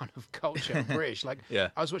American kind of culture are British. Like, Yeah.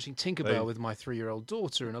 I was watching Tinkerbell with my 3-year-old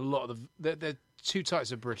daughter, and a lot of there are two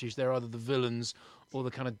types of British. They're either the villains or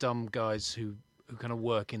the kind of dumb guys who kind of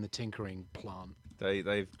work in the tinkering plant.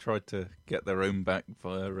 They've tried to get their own back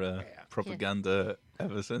via propaganda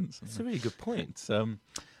ever since. That's a really good point. It's,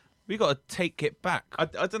 we got to take it back. I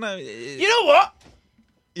don't know. You know what?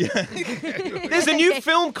 Yeah. There's a new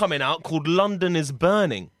film coming out called London is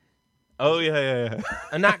Burning. Oh, yeah.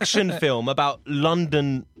 An action film about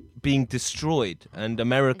London being destroyed and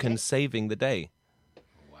Americans saving the day.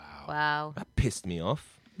 Wow. That pissed me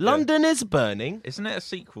off. London is Burning. Isn't it a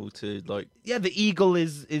sequel to, like... Yeah, the eagle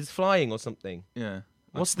is flying or something. Yeah.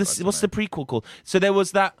 What's the prequel called? So there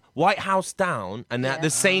was that White House Down, and at the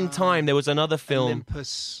same time there was another film.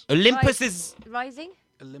 Olympus is... Rising?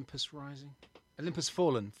 Olympus Rising? Olympus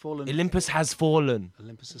Fallen. Olympus has fallen.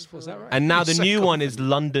 Olympus has fallen. Is that right? And now the new one is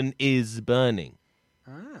London is Burning.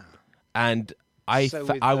 And I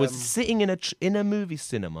was sitting in a movie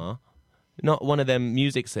cinema, not one of them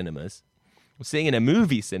music cinemas. I was sitting in a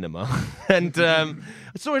movie cinema, and I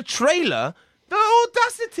saw a trailer. The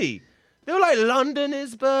audacity! They were like, London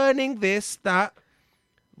is burning, this, that.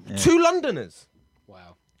 Yeah. 2 Londoners.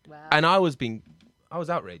 Wow. And I was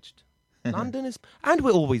outraged. London is... And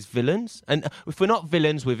we're always villains. And if we're not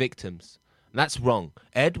villains, we're victims. That's wrong.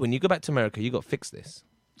 Ed, when you go back to America, you got to fix this.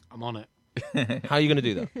 I'm on it. How are you going to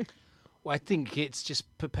do that? Well, I think it's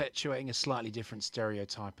just perpetuating a slightly different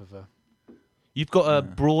stereotype of a... You've got to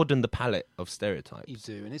broaden the palette of stereotypes. You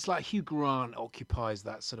do. And it's like Hugh Grant occupies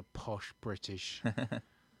that sort of posh British...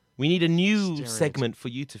 We need a new segment for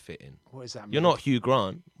you to fit in. What does that mean? You're not Hugh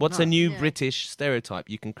Grant. What's a new British stereotype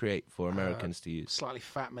you can create for Americans to use? Slightly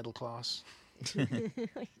fat middle class.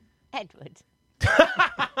 Edward.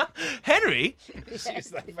 Henry?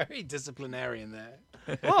 She's like very disciplinarian there.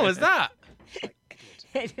 What was that?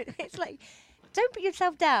 It's like, don't put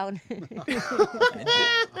yourself down.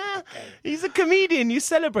 He's a comedian. You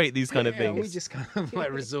celebrate these kind of things. We just kind of like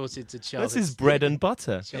resorted to childhood. That's his bread and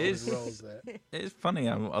butter. Roles there. It's funny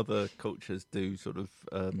how other cultures do sort of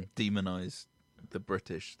demonise the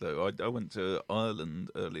British, though. I went to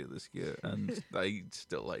Ireland earlier this year, and they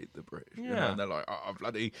still hate the British. You know, Yeah. and they're like, "Oh,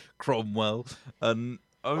 bloody Cromwell," and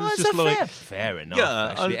I was Well, just like, fair enough. Yeah,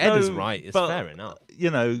 actually, I Ed is know, right. It's but, fair enough.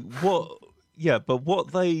 You know what? Yeah, but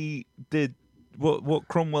what they did, what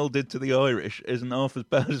Cromwell did to the Irish, isn't half as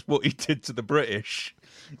bad as what he did to the British.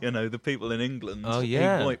 You know, the people in England. Oh,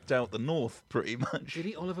 yeah. He wiped out the North pretty much. Did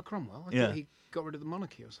he, Oliver Cromwell? I Yeah. thought he got rid of the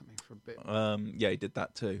monarchy or something for a bit. Yeah, he did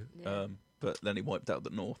that too. But then he wiped out the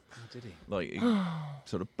North. Oh, did he? Like, he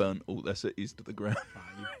sort of burnt all their cities to the ground.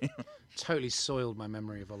 You totally soiled my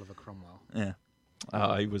memory of Oliver Cromwell. Yeah.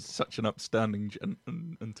 He was such an upstanding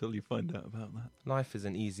gentleman until you find out about that. Life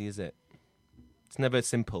isn't easy, is it? It's never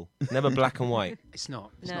simple. Never black and white. It's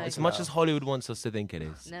not. It's No. not As much as Hollywood wants us to think it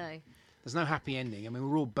is. No. There's no happy ending. I mean,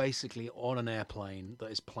 we're all basically on an airplane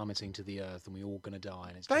that is plummeting to the earth, and we're all going to die.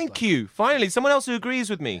 And it's just Thank like, you. Finally, someone else who agrees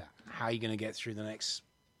with me. How are you going to get through the next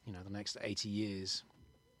 80 years?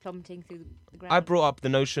 Plummeting through the ground. I brought up the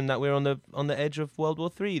notion that we're on the edge of World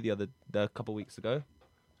War III a couple of weeks ago,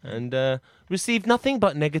 and received nothing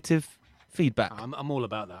but negative feedback. I'm all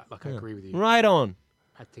about that. Like, I agree with you. Right on.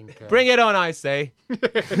 I think. Bring it on, I say.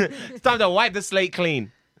 It's time to wipe the slate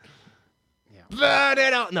clean. Yeah. Burn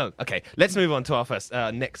it out. No. Okay, let's move on to our first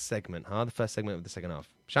next segment, huh? The first segment of the second half.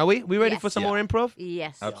 Shall we? We ready Yes. for some Yeah. more improv?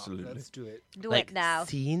 Yes. Absolutely. Let's do it. Do Like it now.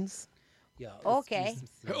 scenes? Yeah. Okay.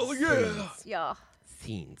 Oh yeah. Yeah.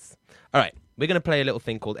 Scenes. All right, we're going to play a little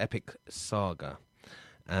thing called Epic Saga.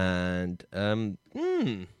 And I'm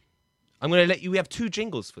going to let you... We have 2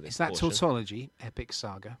 jingles for this Is that portion. tautology? Epic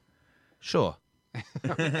saga. Sure.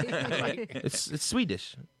 Like, It's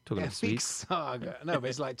Swedish. Talking of epic Swedes. saga. No, but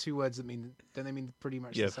it's like 2 words that mean. Don't they mean pretty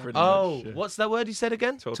much Yeah, the same? pretty Oh, much, yeah. what's that word you said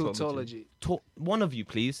again? Tautology. One of you,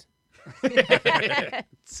 please.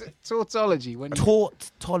 Tautology. When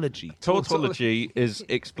Tautology. Tautology is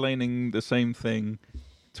explaining the same thing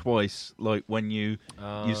twice, like when you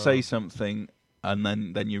say something and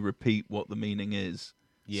then you repeat what the meaning is.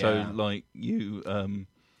 Yeah. So like you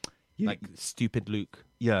Like stupid Luke.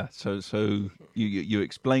 yeah, so you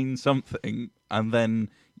explain something and then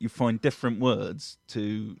you find different words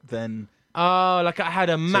to then Oh, like I had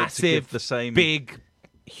a massive, the same big,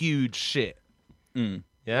 huge shit. Mm.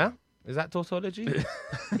 Yeah? Is that tautology?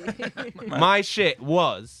 My shit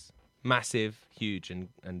was massive, huge, and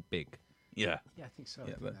big. Yeah. Yeah, I think so. Yeah, I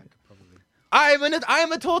think but- that could probably. I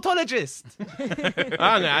am a tautologist. I'm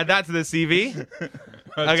going to add that to the CV.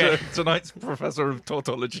 Okay. Tonight's professor of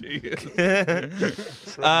tautology.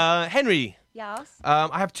 Henry, Yes.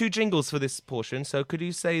 I have 2 jingles for this portion, so could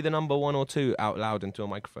you say the number 1 or 2 out loud into a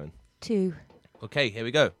microphone? 2. Okay, here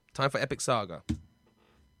we go. Time for Epic Saga.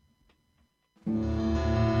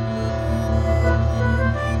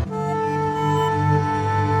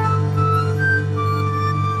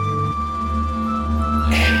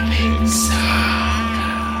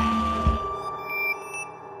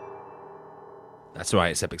 That's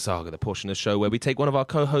right, it's Epic Saga, the portion of the show where we take one of our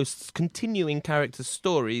co-hosts' continuing character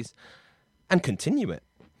stories and continue it.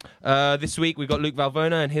 This week we got Luke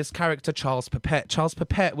Valvona and his character Charles Pipette. Charles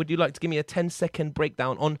Pipette, would you like to give me a 10-second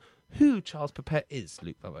breakdown on who Charles Pipette is,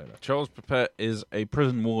 Luke Valvona? Charles Pipette is a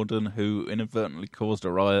prison warden who inadvertently caused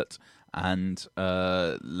a riot and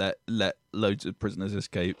let loads of prisoners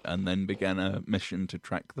escape, and then began a mission to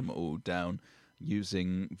track them all down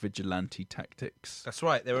using vigilante tactics. That's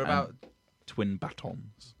right, there were about Twin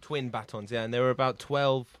batons. twin batons, yeah, and there were about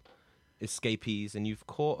 12 escapees, and you've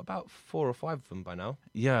caught about 4 or 5 of them by now.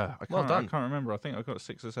 Yeah, Well done. I can't remember. I think I've got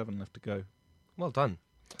 6 or 7 left to go. Well done.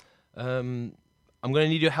 I'm going to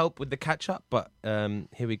need your help with the catch-up, but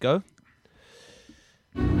here we go.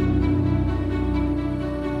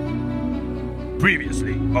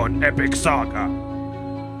 Previously on Epic Saga.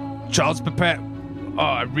 Charles Pipette. Oh,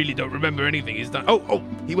 I really don't remember anything he's done. Oh,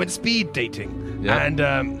 he went speed dating Yeah. and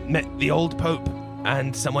met the old Pope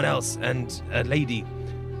and someone else and a lady.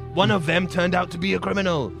 One of them turned out to be a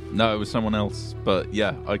criminal. No, it was someone else. But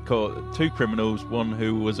yeah, I caught 2 criminals, one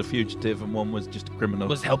who was a fugitive and one was just a criminal.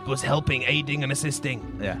 Was helping, aiding and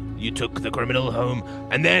assisting. Yeah. You took the criminal home,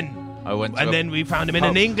 and then we found him in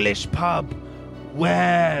an pub. English pub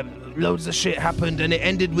where loads of shit happened, and it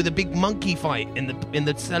ended with a big monkey fight in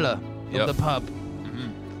the cellar Yep. of the pub.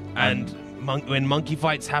 And when monkey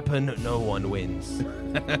fights happen, no one wins.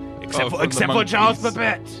 except from the for Charles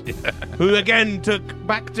monkeys. Pipette, who again took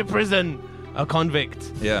back to prison a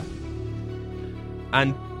convict. Yeah.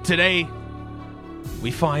 And today,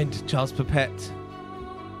 we find Charles Pipette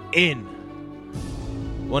in.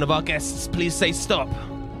 One of our guests, please say stop.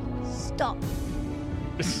 Stop.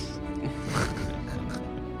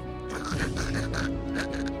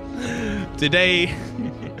 Today,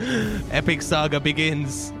 Epic saga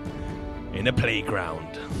begins in a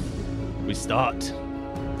playground. We start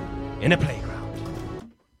in a playground.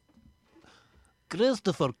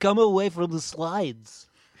 Christopher, come away from the slides.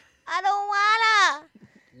 I don't wanna.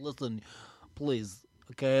 Listen, please.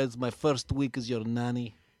 Okay, it's my first week as your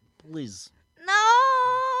nanny. Please. No.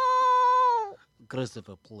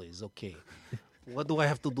 Christopher, please, okay. What do I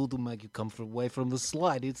have to do to make you come away from the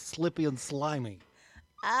slide? It's slippy and slimy.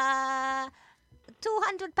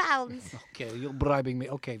 200 pounds. Okay, you're bribing me.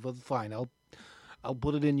 Okay, but fine. I'll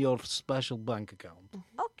put it in your special bank account.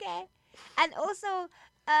 Okay. And also,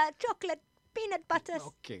 chocolate peanut butters.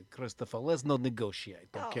 Okay, Christopher, let's not negotiate,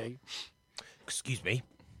 okay? Excuse me.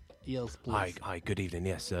 Yes, please. Hi, good evening.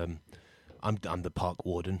 Yes, I'm the park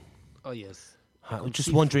warden. Oh, yes. I'm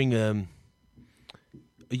just wondering, are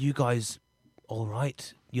you guys all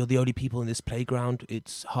right? You're the only people in this playground.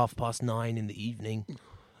 It's 9:30 in the evening.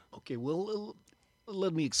 Okay, well,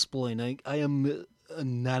 let me explain. I am a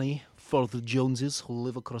nanny for the Joneses who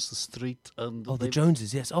live across the street. And Oh, the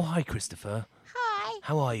Joneses, yes. Oh, hi, Christopher. Hi.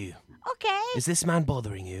 How are you? Okay. Is this man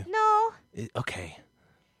bothering you? No. Okay.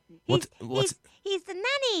 He's the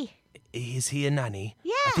nanny. Is he a nanny?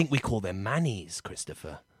 Yeah. I think we call them mannies,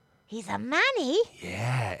 Christopher. He's a manny?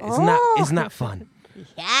 Yeah. Oh. Isn't that fun?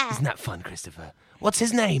 Yeah. Isn't that fun, Christopher? What's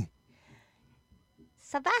his name?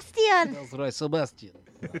 Sebastian. That's right, Sebastian.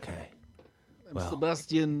 Okay. I'm Well.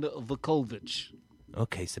 Sebastian Vukovic.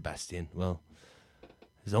 Okay, Sebastian. Well,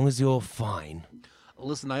 as long as you're fine.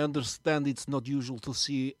 Listen, I understand it's not usual to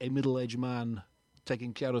see a middle-aged man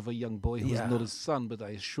taking care of a young boy who's Yeah. not his son, but I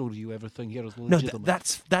assure you everything here is No, legitimate.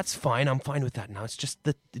 that's fine. I'm fine with that now. It's just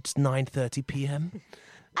that it's 9:30 p.m.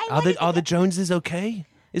 I Are wanted the to Joneses okay?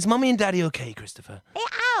 Is Mummy and Daddy okay, Christopher? They're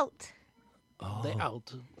out. They're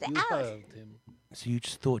out. They're You out. heard him. So you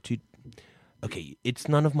just thought you'd... Okay, it's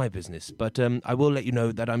none of my business, but I will let you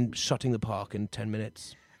know that I'm shutting the park in 10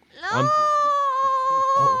 minutes. No.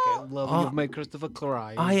 Okay, love, you've made Christopher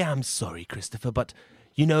cry. I am sorry, Christopher, but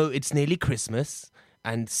you know, it's nearly Christmas,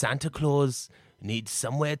 and Santa Claus needs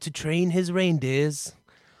somewhere to train his reindeers,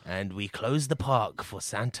 and we close the park for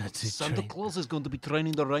Santa to Santa train. Claus is going to be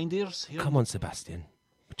training the reindeers here? Come on, Sebastian.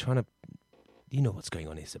 We're trying to... You know what's going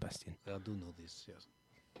on here, Sebastian. I do know this, yes.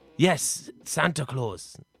 Yes, Santa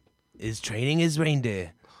Claus is training his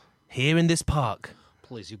reindeer here in this park.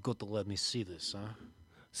 Please, you've got to let me see this, huh?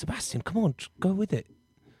 Sebastian, come on, go with it.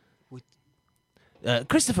 Wait.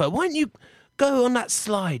 Christopher, why don't you go on that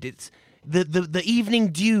slide? It's the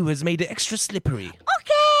evening dew has made it extra slippery.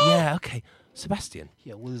 Okay. Yeah, okay. Sebastian,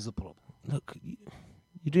 Yeah, what is the problem? look,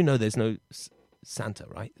 you do know there's no Santa,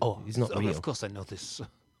 right? Oh, he's not real. Of course I know this.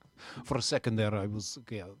 For a second there, I was...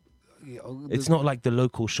 Yeah, It's not like the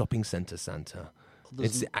local shopping centre Santa.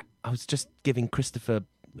 There's- I was just giving Christopher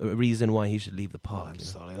a reason why he should leave the park. I'm you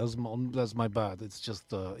know. sorry, that's my bad. It's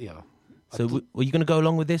just, yeah. So, were you going to go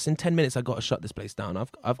along with this? In 10 minutes, I got to shut this place down.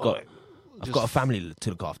 I've got Alright, I've got a family to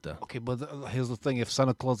look after. Okay, but here's the thing. If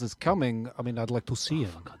Santa Claus is coming, I mean, I'd like to see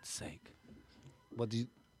him. For God's sake! What do you...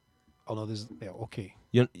 Oh, no, this... Yeah, okay.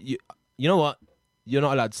 You know what? You're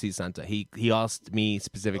not allowed to see Santa. He asked me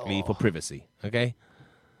specifically for privacy. Okay.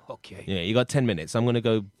 Okay. Yeah, you got 10 minutes. I'm gonna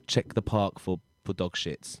go check the park for dog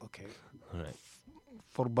shits. Okay. All right.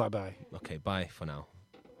 For bye-bye. Okay. Bye for now.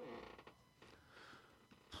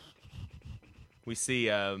 We see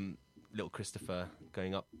little Christopher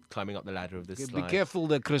climbing up the ladder of this Okay, slide. be careful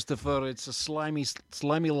there, Christopher. It's a slimy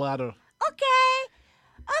ladder. Okay.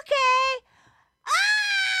 Okay.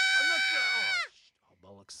 Oh,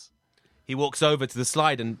 bollocks. He walks over to the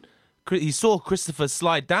slide and he saw Christopher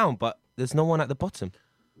slide down, but there's no one at the bottom.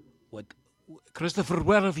 What? Christopher,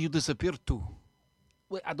 where have you disappeared to?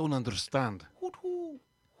 Wait, I don't understand.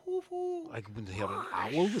 I can hear an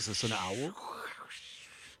owl. Is this an owl?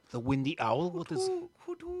 The windy owl? What is...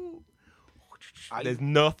 There's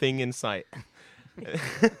nothing in sight.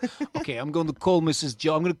 Okay, I'm going to call Mrs.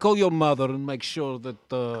 Joe. I'm going to call your mother and make sure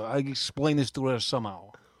that I explain this to her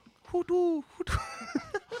somehow.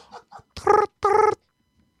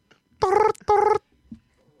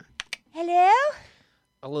 Hello?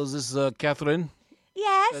 Hello, is this Catherine?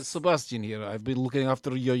 Yes. Sebastian here. I've been looking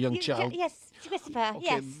after your young child. Yes, Christopher. Okay,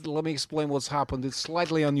 Yes. let me explain what's happened. It's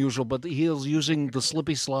slightly unusual, but he is using the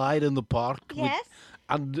slippy slide in the park. Yes.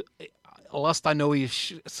 And last I know,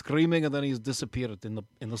 he's screaming, and then he's disappeared in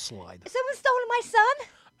the slide. Someone stole my son?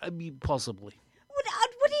 I mean, possibly. What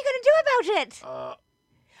are you going to do about it?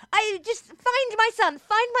 I just find my son.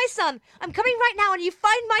 Find my son. I'm coming right now, and you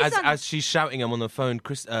find my son. As she's shouting him on the phone,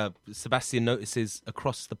 Sebastian notices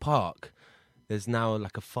across the park there's now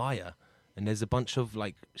like a fire, and there's a bunch of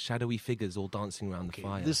like shadowy figures all dancing around the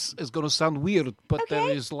fire. This is going to sound weird, but there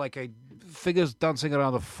is like a figures dancing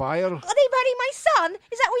around the fire. Are they burying my son?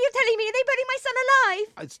 Is that what you're telling me? Are they burying my son alive?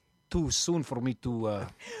 It's too soon for me to... Will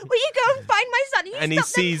you go and find my son? You and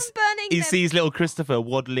stop them from burning he them. sees little Christopher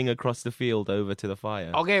waddling across the field over to the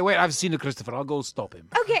fire. Okay, wait, I've seen the Christopher. I'll go stop him.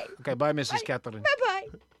 Okay. Okay, bye, Mrs. Catherine.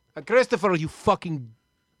 Bye-bye. Christopher, you fucking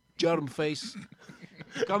germ face.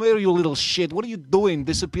 Come here, you little shit. What are you doing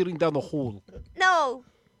disappearing down the hole? No.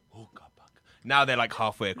 Now they're like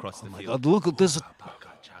halfway across the field. God, look at this.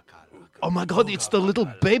 Oh my God, it's the little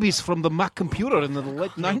babies from the Mac computer in the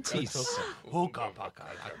late 90s.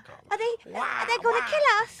 Are they going to kill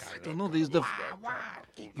us? I don't know, these the...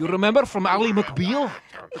 You remember from Ally McBeal?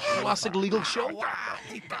 The classic legal show? No.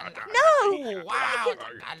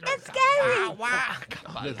 That's scary.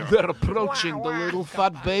 They're approaching. The little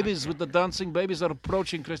fat babies with the dancing babies are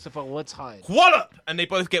approaching, Christopher. Let's hide. Wallop! And they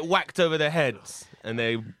both get whacked over their heads, and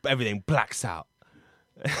everything blacks out.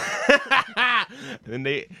 and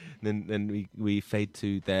then we fade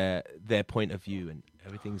to their point of view, and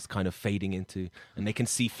everything's kind of fading into, and they can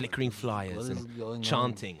see flickering flyers and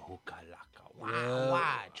chanting.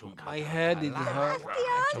 My head is hurt.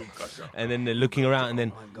 And then they're looking around, and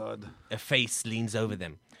then Oh my God. a face leans over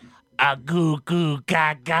them. A goo goo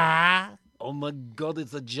gaga. Oh my God,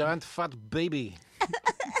 it's a giant fat baby.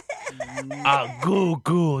 A goo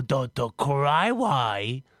goo do cry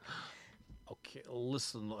why? Okay,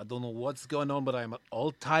 listen, I don't know what's going on, but I'm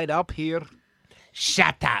all tied up here.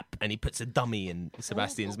 Shut up. And he puts a dummy in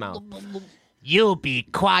Sebastian's mouth. You be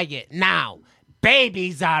quiet now.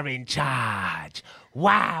 Babies are in charge.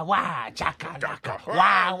 Wah wah chakalaka.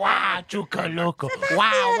 Wah wah chukaloko.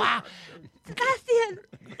 Wah wah. Sebastian.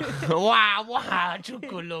 Wah wah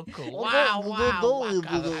chukaloko. Wah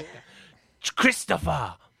wah.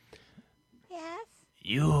 Christopher, Yes?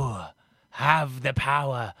 you have the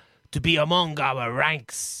power to be among our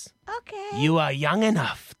ranks. Okay. You are young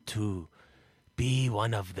enough to be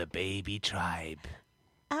one of the baby tribe.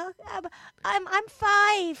 Oh, I'm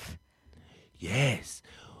 5. Yes,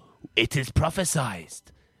 it is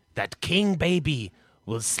prophesied that King Baby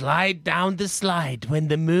will slide down the slide when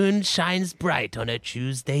the moon shines bright on a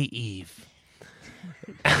Tuesday eve.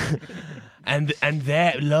 and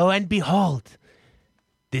there, lo and behold,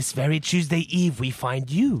 this very Tuesday eve we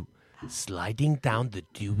find you sliding down the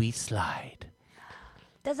dewy slide.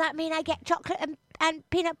 Does that mean I get chocolate and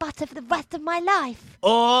peanut butter for the rest of my life?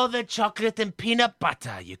 All the chocolate and peanut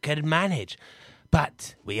butter you can manage.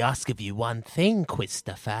 But we ask of you one thing,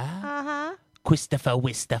 Christopher. Uh-huh. Christopher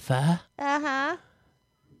Wistofer. Uh-huh.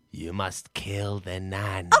 You must kill the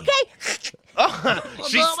nanny. Okay.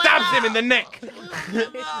 She stabs him in the neck.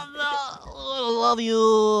 I love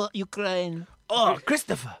you, Ukraine. Oh,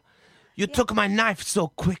 Christopher, you took my knife so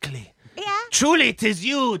quickly. Yeah? Truly it is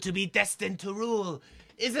you to be destined to rule.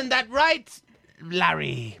 Isn't that right,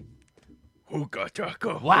 Larry? Hooga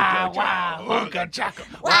chaka. Wow, wow, hooga chaka.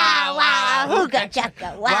 Wow, wow, hooga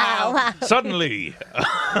chaka. Wow, wow. Suddenly,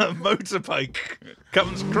 a motorbike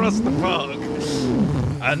comes across the park,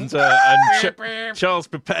 and Charles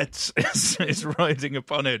Pipette is riding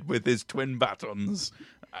upon it with his twin batons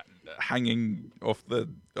hanging off the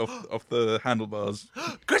handlebars.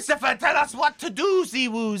 Christopher, tell us what to do,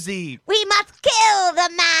 Woozy. We must kill the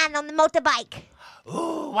man on the motorbike.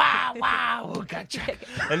 Ooh, wow, wow, hooga chaka.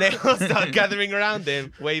 And they all start gathering around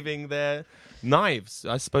him, waving their knives.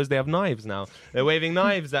 I suppose they have knives now. They're waving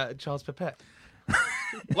knives at Charles Pipette.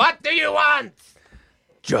 What do you want?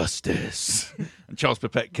 Justice. And Charles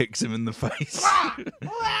Pipette kicks him in the face.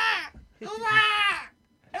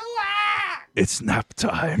 It's nap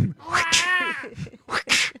time.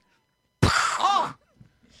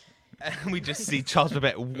 And we just see Charles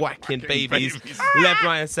Pipette whacking babies left,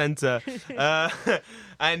 right, and centre.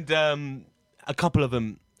 And a couple of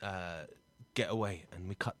them get away, and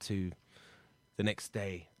we cut to the next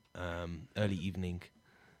day, early evening,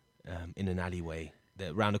 in an alleyway.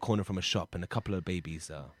 They're round a corner from a shop, and a couple of babies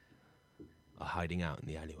are hiding out in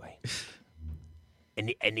the alleyway.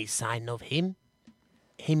 Any sign of him?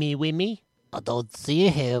 Himmy Wimmy? I don't see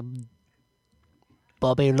him.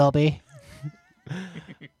 Bobby Lobby.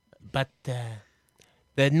 But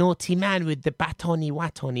the naughty man with the batony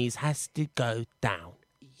watonies has to go down.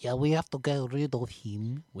 Yeah, we have to get rid of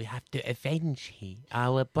him. We have to avenge him,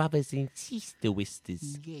 our brothers and sister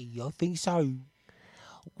wisters. Yeah, I think so.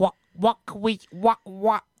 What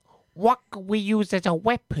can we use as our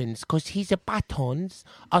weapons? Because his batons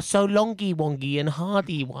are so longy wongy and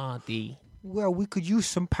hardy wardy. Well, we could use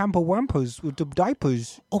some pamper wampers with the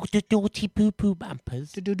diapers. Oh, the naughty poo poo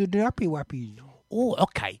bumpers. The nappy wappies. Oh,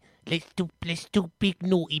 okay. Let's do big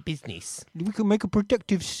naughty business. We can make a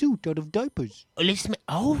protective suit out of diapers.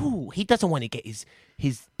 He doesn't want to get his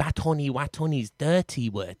batony-watonies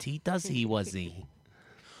dirty-worty, does he, was he?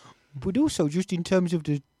 But also, just in terms of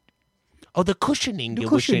the cushioning. The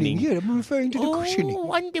cushioning, yeah, I'm referring to the cushioning. Oh,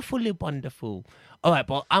 wonderful, wonderful. All right,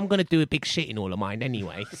 but I'm going to do a big shit in all of mine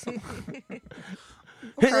anyway.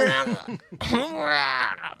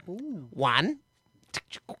 1,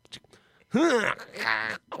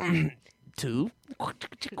 2.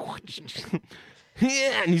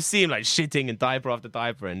 And you see him like shitting and diaper after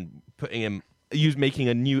diaper and making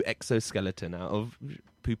a new exoskeleton out of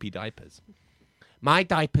poopy diapers. My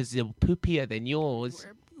diapers are poopier than yours.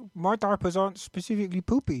 My diapers aren't specifically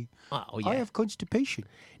poopy. Oh, yeah. I have constipation.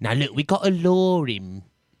 Now, look, we got to lure him.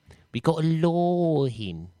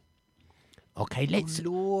 Okay, let's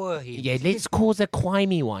lure him. Yeah, let's cause a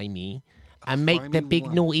quimey-wimey and make the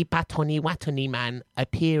big naughty batony-watony man a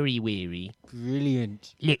peary-weary.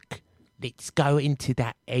 Brilliant. Look, let's go into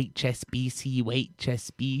that HSBC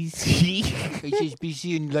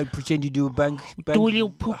and like pretend to do a bank. Do a little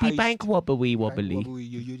poopy heist. bank wobbly.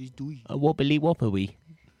 A wobbly wobbly.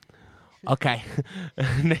 Okay.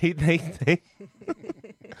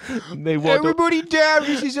 they waddle. Everybody down,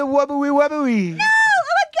 this is a wobbly. No! Oh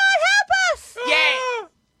my God, help us! Yeah!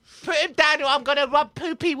 Put him down or I'm going to rub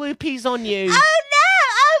poopy whoopies on you. Oh no!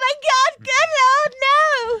 Oh my God, good Lord,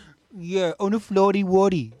 no! Yeah, on a floaty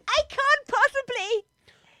waddy. I can't possibly.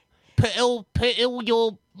 Put all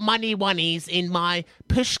your money oneies in my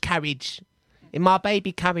push carriage. In my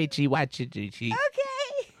baby carriage, you Okay. 1,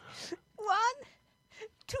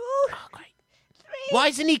 2, Oh, great. 3. Why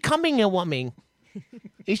isn't he coming, a woman?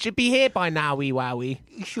 He should be here by now, wee wowie.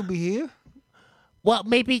 He should be here. Well,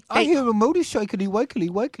 maybe... I hear a motorcycle-y,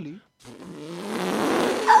 wakely.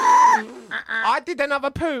 I did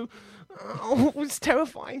another poo. Oh, it was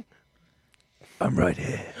terrifying. I'm right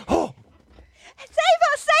here. Oh!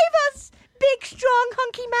 Save us! Big, strong,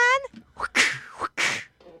 hunky man.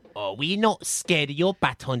 Oh, we're not scared of your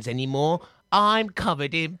batons anymore. I'm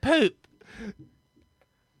covered in poop.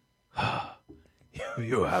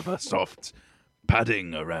 You have a soft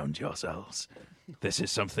padding around yourselves. This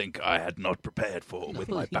is something I had not prepared for with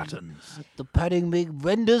my batons. The padding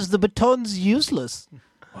renders the batons useless.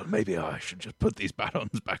 Well, maybe I should just put these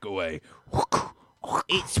batons back away.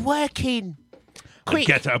 It's working. And Quick.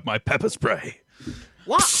 get out my pepper spray.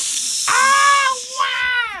 What? Ah!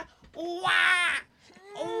 Wah! Wah!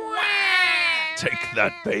 Wah! Take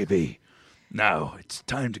that, baby. Now it's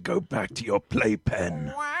time to go back to your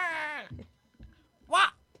playpen.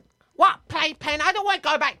 What, playpen? I don't want to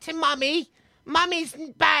go back to Mummy. Mummy's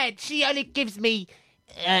bad. She only gives me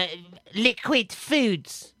liquid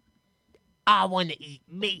foods. I want to eat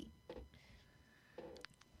meat.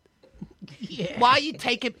 Yeah. Why are you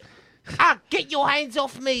taking... get your hands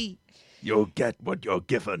off me. You'll get what you're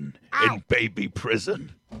given in baby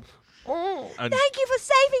prison. Oh. And Thank you for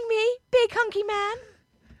saving me, big hunky man.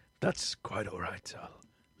 that's quite all right. I'll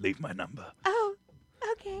leave my number. Oh,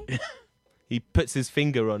 okay. He puts his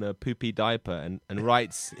finger on a poopy diaper and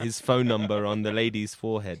writes his phone number on the lady's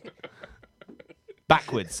forehead.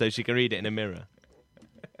 Backwards, so she can read it in a mirror.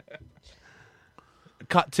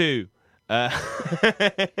 Cut 2.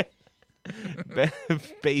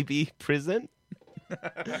 Baby prison.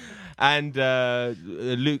 And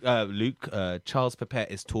Charles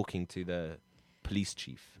Pipette is talking to the police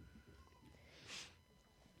chief.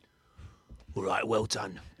 All right, well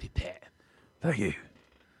done, Pipette. Thank you.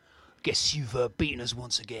 Guess you've beaten us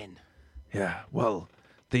once again. Yeah, well,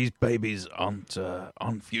 these babies aren't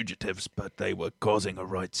fugitives, but they were causing a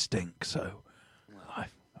right stink, so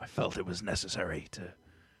I felt it was necessary to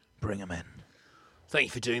bring them in. Thank you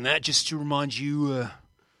for doing that. Just to remind you, you're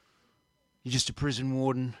just a prison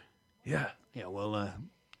warden. Yeah. Yeah, well,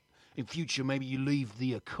 in future, maybe you leave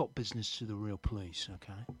the cop business to the real police,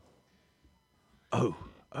 okay? Oh,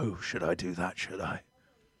 should I do that, should I?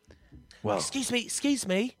 Well, Excuse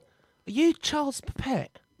me. Are you Charles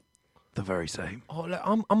Pipette? the very same. Oh, look,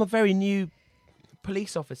 I'm a very new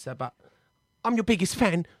police officer, but I'm your biggest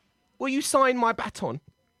fan. Will you sign my baton?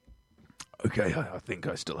 Okay, I think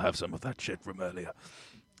I still have some of that shit from earlier.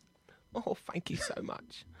 Oh, thank you so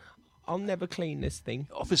much. I'll never clean this thing.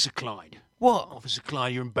 Officer Clyde. What? Officer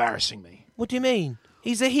Clyde, you're embarrassing me. What do you mean?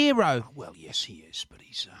 He's a hero. Well, yes, he is, but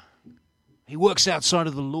he works outside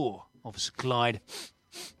of the law, Officer Clyde.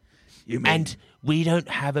 You mean... And we don't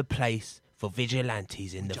have a place for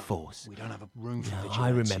vigilantes in the force. We don't have a room for No,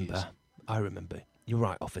 vigilantes. I remember. You're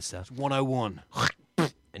right, officer. It's 101.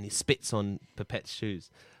 And he spits on Pipette's shoes.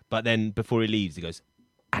 But then before he leaves, he goes,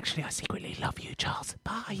 Actually, I secretly love you, Charles.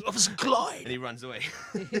 Bye. Officer Clyde. And he runs away.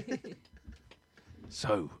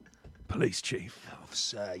 So, police chief,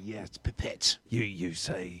 Officer, yes, Pipette. you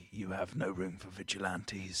say you have no room for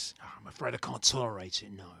vigilantes. I'm afraid I can't tolerate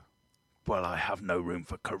it, no. Well, I have no room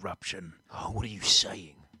for corruption. Oh, what are you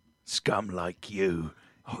saying? Scum like you.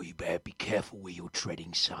 Oh, you better be careful where you're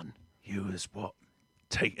treading, son. You is what?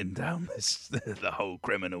 Taking down the whole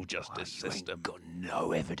criminal justice You system. ain't got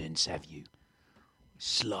no evidence, have you?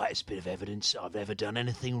 Slightest bit of evidence I've ever done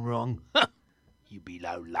anything wrong? You be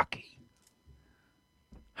low lucky.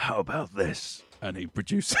 How about this? And he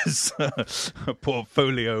produces a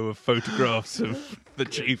portfolio of photographs of the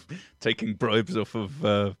chief taking bribes off of...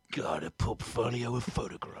 Got a portfolio of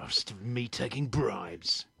photographs of me taking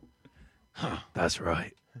bribes. That's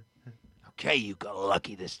right. Okay, you got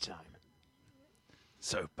lucky this time.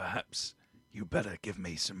 So perhaps you better give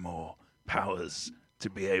me some more powers to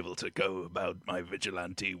be able to go about my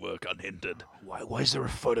vigilante work unhindered. Why is there a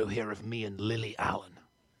photo here of me and Lily Allen?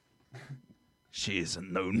 She is a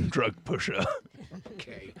known drug pusher.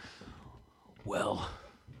 Okay. Well,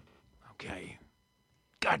 okay.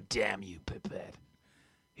 God damn you, Pipette.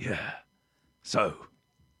 Yeah. So,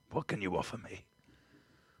 what can you offer me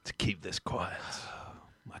to keep this quiet?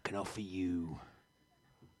 I can offer you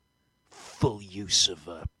full use of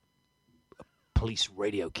a police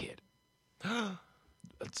radio kit.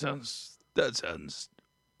 That sounds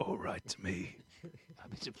all right to me.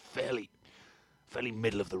 It's a fairly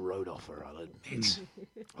middle of the road offer, I'll admit.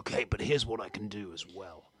 Okay, but here's what I can do as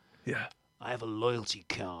well. Yeah. I have a loyalty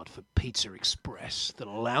card for Pizza Express that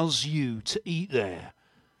allows you to eat there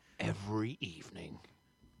every evening,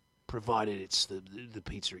 provided it's the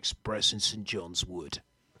Pizza Express in St. John's Wood.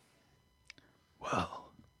 Well,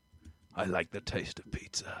 I like the taste of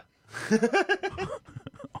pizza.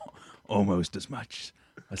 Almost as much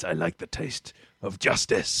as I like the taste of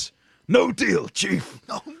justice. No deal, Chief.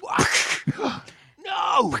 No!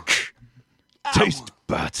 No! Taste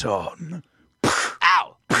baton.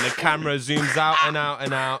 Ow! And the camera zooms out and out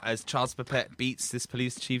and out as Charles Pipette beats this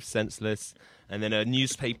police chief senseless. And then a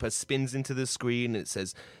newspaper spins into the screen. It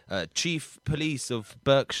says, Chief Police of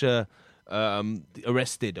Berkshire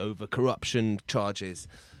arrested over corruption charges.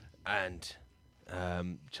 And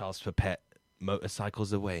Charles Pipette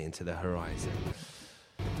motorcycles away into the horizon.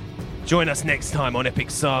 Join us next time on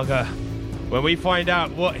Epic Saga, when we find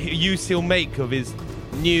out what use he'll make of his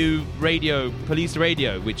new police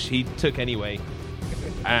radio, which he took anyway,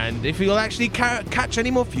 and if he'll actually catch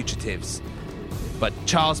any more fugitives. But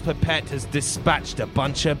Charles Pipette has dispatched a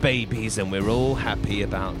bunch of babies, and we're all happy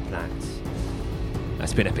about that.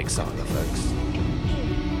 That's been Epic Saga, folks.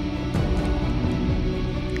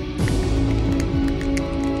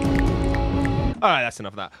 All right, that's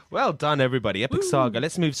enough of that. Well done, everybody. Epic Saga.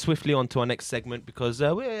 Let's move swiftly on to our next segment because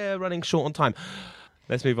we're running short on time.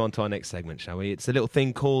 Let's move on to our next segment, shall we? It's a little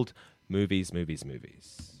thing called Movies, Movies,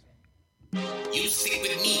 Movies. You stick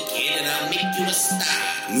with me, kid, and I'll make you a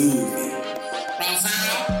star. Movie. Round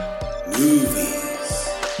movies.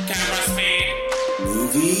 Camera speed.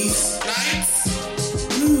 Movies. Lights.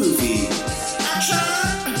 Movies. Action.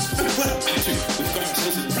 Well, actually, we've got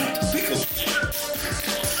ourselves in the right pickle.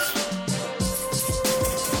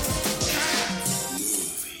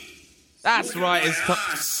 That's right.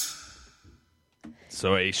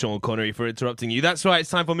 Sorry, Sean Connery, for interrupting you. That's right.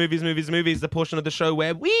 It's time for Movies, Movies, Movies, the portion of the show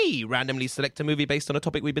where we randomly select a movie based on a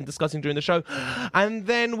topic we've been discussing during the show. And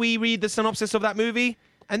then we read the synopsis of that movie.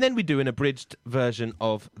 And then we do an abridged version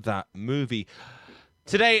of that movie.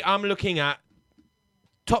 Today, I'm looking at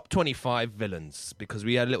top 25 villains because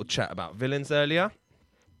we had a little chat about villains earlier.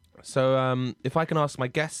 So if I can ask my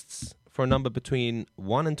guests for a number between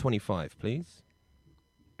 1 and 25, please.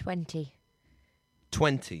 20.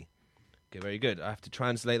 20. Okay, very good. I have to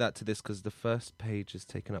translate that to this because the first page is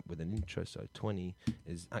taken up with an intro, so 20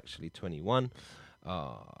 is actually 21.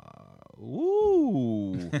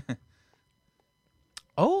 Ooh.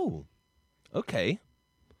 Oh, okay.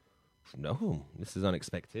 No, this is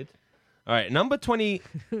unexpected. All right, number 20.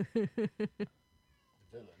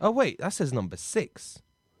 Oh, wait, that says number 6.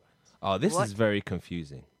 Oh, this is very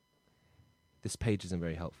confusing. This page isn't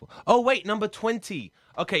very helpful. Oh, wait, number 20.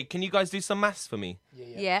 Okay, can you guys do some maths for me?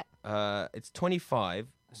 Yeah. It's 25,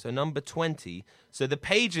 so number 20. So the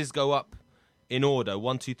pages go up in order,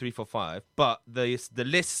 1, 2, 3, 4, 5. But the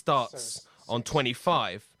list starts on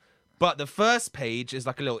 25. But the first page is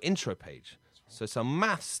like a little intro page. So some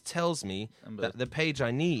maths tells me that the page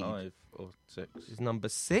I need 5 or 6 is number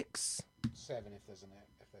 6. 7 if there's a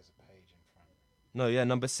page in front. No, yeah,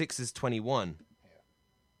 number 6 is 21.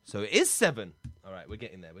 So it is 7. All right, we're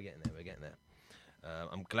getting there.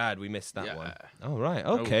 I'm glad we missed that Yeah. one. Oh, right.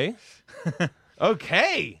 Okay.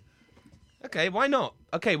 Okay, why not?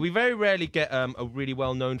 Okay, we very rarely get a really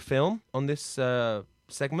well-known film on this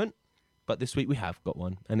segment, but this week we have got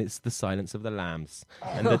one, and it's The Silence of the Lambs.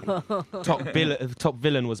 And the top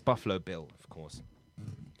villain was Buffalo Bill, of course.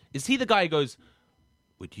 Is he the guy who goes,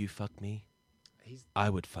 "Would you fuck me? I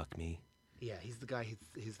would fuck me. Yeah, he's the guy.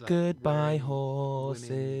 He's like Goodbye, wearing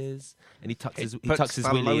horses." And he tucks his the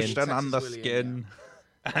willy in. lotion on the Tucks his willy skin.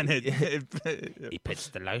 And He puts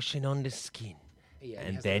the lotion on the skin, Yeah,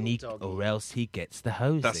 and has a then little doggy. or else he gets the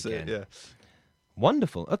hose that's again. it, yeah.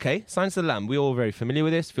 Wonderful. Okay, Silence of the Lamb. We're all very familiar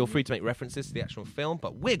with this. Feel free to make references to the actual film,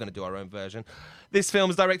 but we're going to do our own version. This film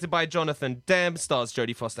is directed by Jonathan Demme, stars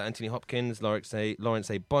Jodie Foster, Anthony Hopkins, Lawrence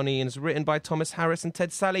A. Bonney, and is written by Thomas Harris and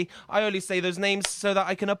Ted Sally. I only say those names so that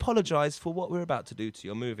I can apologise for what we're about to do to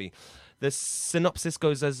your movie. The synopsis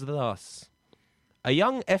goes as thus. A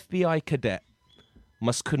young FBI cadet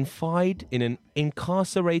must confide in an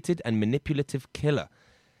incarcerated and manipulative killer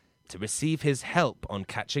to receive his help on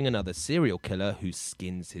catching another serial killer who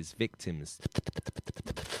skins his victims.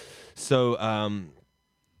 So,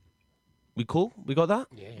 we cool? We got that?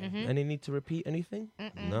 Yeah. Any need to repeat anything?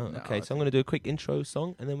 No? Okay, so I'm going to do a quick intro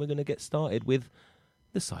song, and then we're going to get started with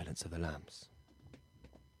The Silence of the Lambs.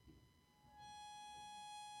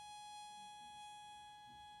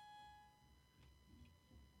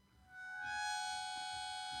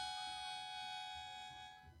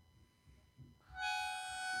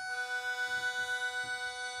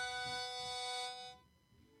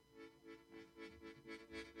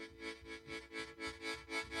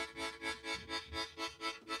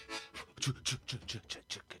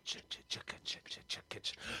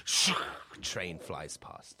 Train flies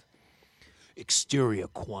past. Exterior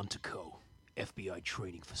Quantico, FBI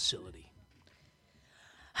training facility.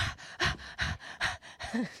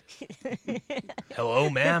 Hello,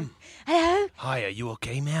 ma'am. Hello? Hi, are you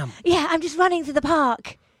okay, ma'am? Yeah, I'm just running through the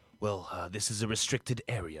park. Well, this is a restricted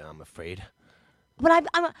area, I'm afraid. Well,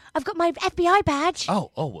 I've got my FBI badge.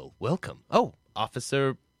 Oh, well, welcome. Oh,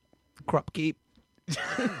 Officer Krupke.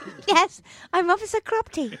 Yes, I'm Officer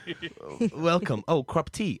Cropty. Welcome. Oh,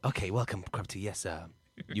 Krupke. Okay, welcome, Krupke. Yes,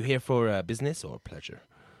 you here for business or pleasure?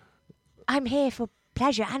 I'm here for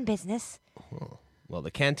pleasure and business. Well,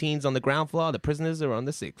 the canteen's on the ground floor. The prisoners are on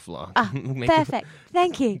the 6th floor. Ah, perfect.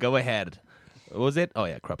 Thank you. Go ahead. What was it? Oh,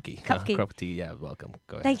 yeah, Krupke. Krupke. Krupke, yeah, welcome.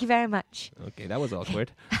 Go ahead. Thank you very much. Okay, that was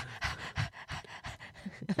awkward.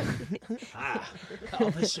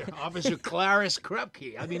 Officer Clarice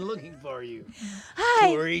Krupke. I've been looking for you.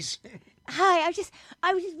 Hi. Tories. Hi. I was just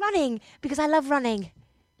running because I love running.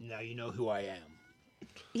 Now you know who I am.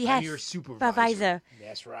 Yes. I'm your supervisor.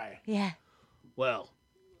 That's right. Yeah. Well,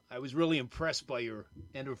 I was really impressed by your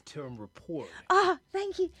end-of-term report. Oh,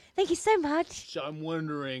 thank you. Thank you so much. So I'm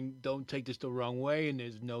wondering, don't take this the wrong way, and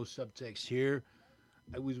there's no subtext here.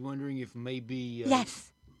 I was wondering if maybe...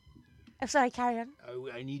 Yes. Oh, sorry, carry on.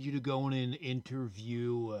 I need you to go in and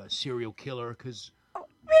interview a serial killer, because... Oh,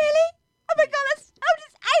 really? Oh my God, that's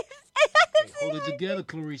Hold it together,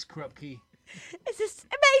 Clarice Krupke. This is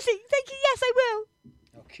amazing. Thank you. Yes, I will.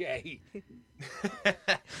 Okay.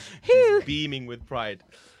 Who? Beaming with pride.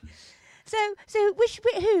 So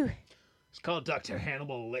who? It's called Dr.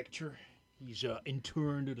 Hannibal Lecter. He's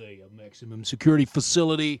interned at a maximum security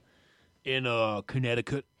facility in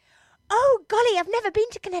Connecticut. Oh, golly, I've never been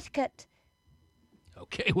to Connecticut.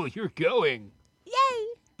 Okay, well, you're going.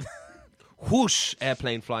 Yay. Whoosh!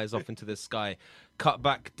 Airplane flies off into the sky. Cut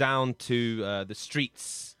back down to the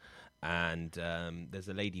streets. And there's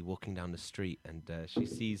a lady walking down the street. And she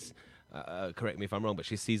sees... correct me if I'm wrong, but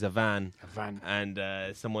she sees a van.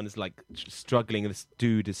 And someone is like struggling. This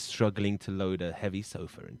dude is struggling to load a heavy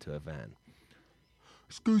sofa into a van.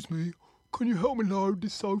 Excuse me, can you help me load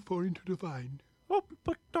this sofa into the van? Oh,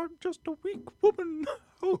 but I'm just a weak woman.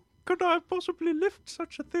 Oh, could I possibly lift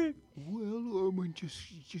such a thing? Well,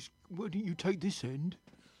 just why don't you take this end?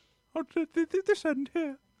 Oh, this end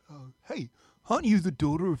here. Hey, aren't you the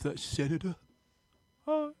daughter of that senator?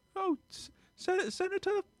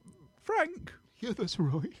 Senator Frank. Yeah, that's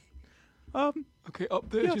right. Okay, up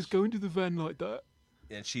there, yes. just go into the van like that.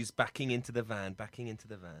 And she's backing into the van.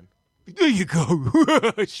 There you go.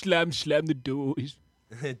 Slam the doors.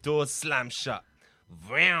 Doors slam shut.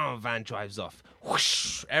 Van drives off.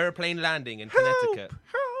 Whoosh! Aeroplane landing in Connecticut.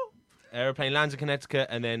 Help! Aeroplane lands in Connecticut,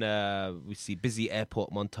 and then we see busy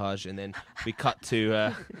airport montage, and then we cut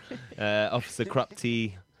to Officer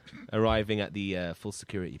Krupke arriving at the full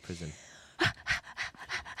security prison.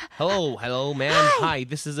 Hello, ma'am. Hi,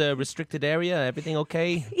 this is a restricted area. Everything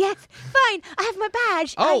okay? Yes, fine. I have my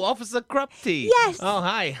badge. Oh, Officer Krupty. Yes. Oh,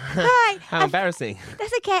 hi. Hi. How embarrassing.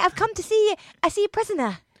 That's okay. I've come to see you. I see a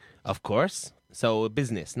prisoner. Of course. So,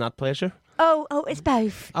 business, not pleasure? Oh, it's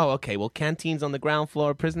both. Oh, okay. Well, canteens on the ground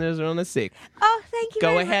floor, prisoners are on the sixth. Oh, thank you Go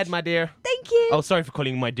very ahead, much. my dear. Thank you. Oh, sorry for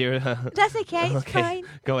calling you my dear. That's okay. It's Okay, fine.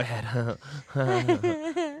 go ahead.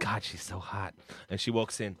 God, she's so hot. And she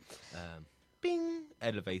walks in. Bing.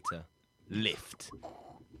 Elevator. Lift.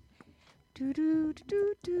 Do, do,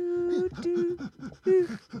 do, do, do, do.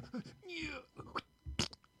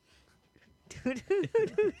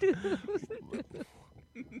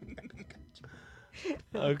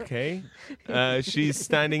 Okay. She's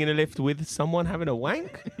standing in a lift with someone having a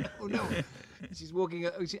wank? Oh no. She's walking.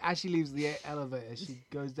 As she leaves the elevator, she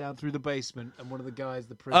goes down through the basement, and one of the guys,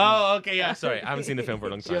 the prisoner, Oh, okay, yeah, sorry. I haven't seen the film for a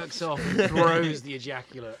long time. jerks off and throws the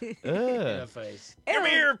ejaculate in her face. Come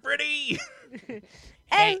here, pretty. Oh,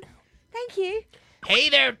 thank you. Hey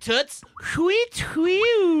there, Toots. Tweet,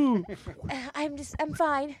 whew. I'm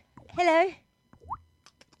fine. Hello.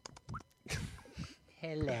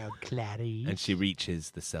 Hello, Clary. And she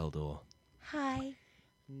reaches the cell door. Hi.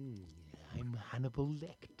 I'm Hannibal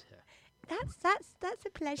Lecter. That's a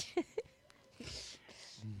pleasure.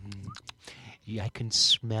 I can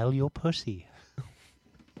smell your pussy.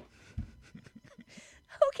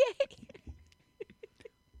 Okay.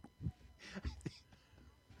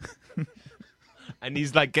 And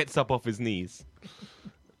he's like, gets up off his knees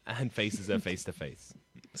and faces her face to face.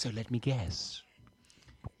 So let me guess.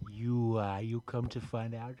 You come to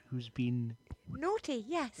find out who's been Naughty,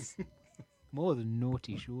 yes. More than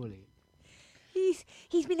naughty, surely.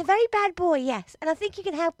 He's been a very bad boy, yes, and I think you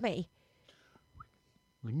can help me.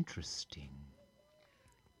 interesting.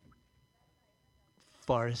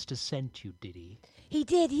 Forrester sent you, did he? He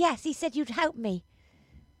did, yes. He said you'd help me.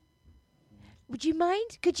 Would you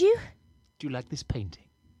mind? Could you? Do you like this painting?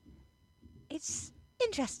 It's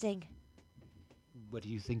interesting. What do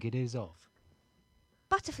you think it is of?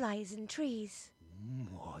 Butterflies and trees.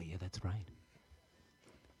 Oh, yeah, that's right.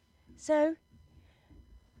 So,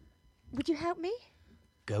 would you help me?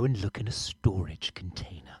 Go and look in a storage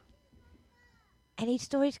container. Any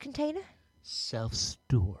storage container?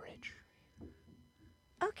 Self-storage.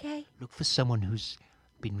 Okay. Look for someone who's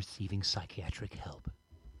been receiving psychiatric help.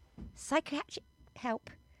 Psychiatric help?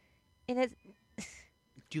 In a...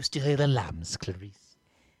 Do you still hear the lambs, Clarice?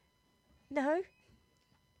 No?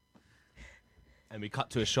 And we cut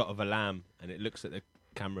to a shot of a lamb, and it looks at the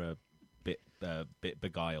camera a bit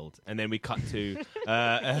beguiled. And then we cut to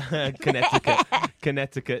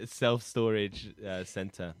Connecticut self-storage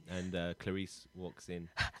center, and Clarice walks in.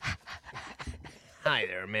 Hi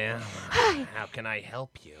there, ma'am. Hi. How can I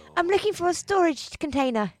help you? I'm looking for a storage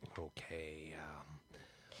container. Okay,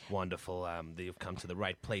 wonderful. You've come to the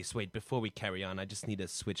right place. Wait, before we carry on, I just need to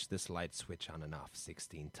switch this light switch on and off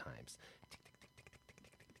 16 times.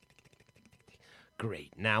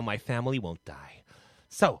 Great. Now my family won't die.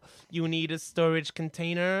 So, you need a storage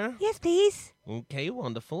container? Yes, please. Okay,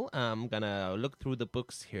 wonderful. I'm gonna look through the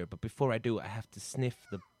books here, but before I do, I have to sniff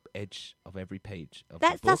the edge of every page of the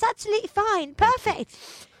book. That's absolutely fine. Perfect.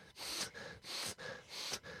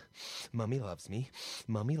 Mummy loves me.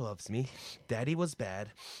 Mummy loves me. Daddy was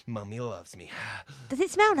bad. Mummy loves me. Does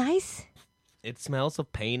it smell nice? It smells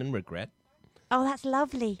of pain and regret. Oh, that's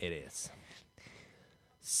lovely. It is.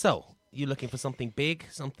 So, you looking for something big,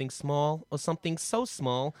 something small, or something so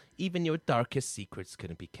small even your darkest secrets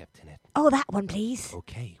couldn't be kept in it? Oh, that one, please.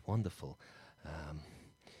 Okay, wonderful.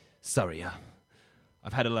 Sorry,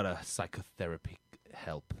 I've had a lot of psychotherapy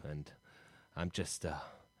help, and I'm just,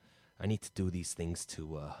 I need to do these things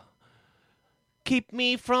to, keep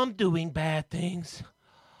me from doing bad things.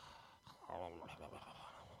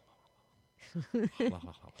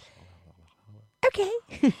 Okay.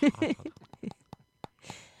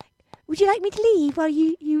 Would you like me to leave while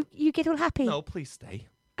you get all happy? No, please stay.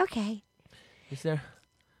 Okay. Is there...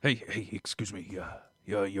 Hey, excuse me.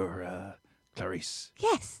 You're Clarice.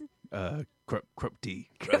 Yes. Krupty,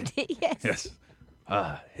 right? Yes. Yes.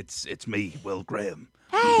 It's me, Will Graham.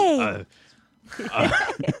 Hey.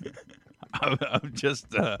 I'm just.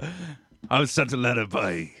 I was sent a letter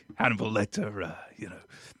by Hannibal Lecter.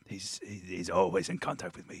 He's always in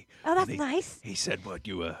contact with me. Oh, that's And nice. He said what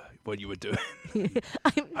you were doing.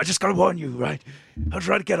 I just gotta warn you, right? He'll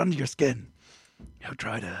try to get under your skin. He'll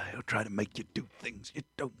try to make you do things you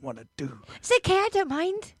don't want to do. It's okay, I don't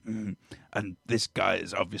mind. And this guy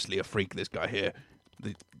is obviously a freak. This guy here.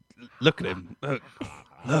 Look at him.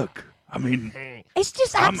 Look. I mean, It's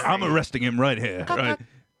just I'm arresting him right here. Right?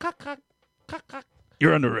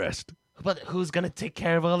 You're under arrest. But who's going to take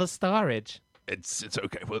care of all the storage? It's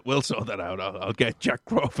okay. We'll sort that out. I'll get Jack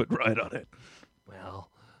Crawford right on it.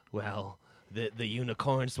 Well, the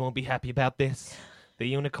unicorns won't be happy about this. The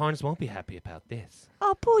unicorns won't be happy about this.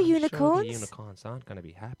 Oh, poor I'm sure unicorns. the unicorns aren't going to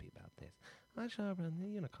be happy about this. I'm sure the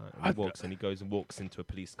unicorn. And he walks into a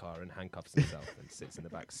police car and handcuffs himself and sits in the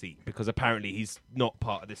back seat because apparently he's not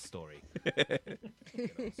part of this story. We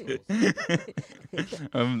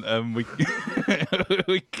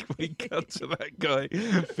cut to that guy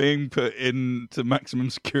being put into maximum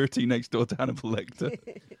security next door to Hannibal Lecter.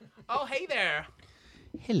 Oh, hey there.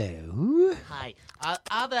 Hello. Hi.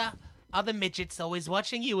 Are the midgets always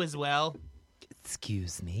watching you as well?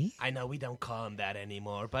 Excuse me? I know we don't call them that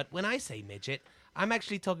anymore, but when I say midget, I'm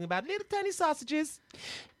actually talking about little tiny sausages.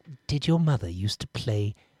 Did your mother used to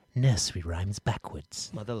play nursery rhymes backwards?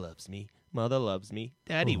 Mother loves me. Mother loves me.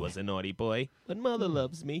 Daddy was a naughty boy, but Mother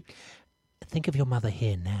loves me. Think of your mother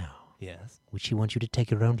here now. Yes. Would she want you to take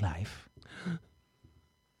your own life?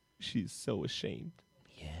 She's so ashamed.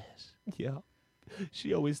 Yes. Yeah.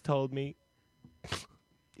 She always told me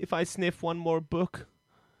if I sniff one more book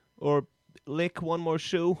or lick one more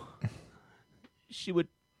shoe, she would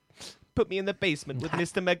put me in the basement with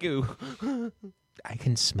Mr. Magoo. I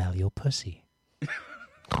can smell your pussy.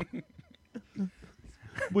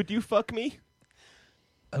 Would you fuck me?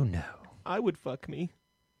 Oh, no. I would fuck me.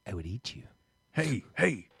 I would eat you. Hey.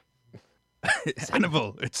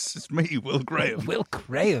 Hannibal, it's me, Will Graham. Will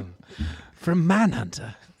Graham? From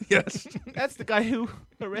Manhunter? Yes. That's the guy who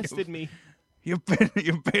arrested me. You've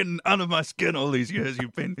been under my skin all these years.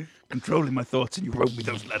 You've been controlling my thoughts, and you wrote me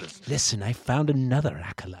those letters. Listen, I found another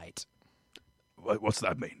acolyte. What's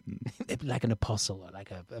that mean? Like an apostle, or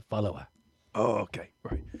like a follower. Oh, okay,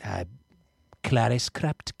 right. Clarice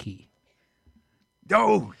Kraptki.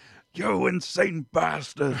 Oh, you insane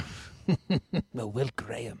bastard. No, Will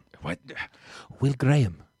Graham. What? Will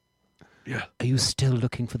Graham. Yeah. Are you still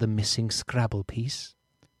looking for the missing Scrabble piece?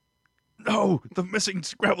 No, the missing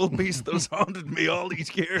Scrabble piece that's haunted me all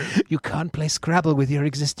these years. You can't play Scrabble with your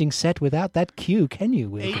existing set without that cue, can you,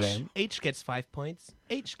 Will Graham? H gets 5 points.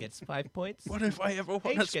 H gets 5 points. What if I ever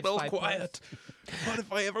want to spell quiet? What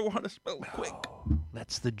if I ever want to spell quick?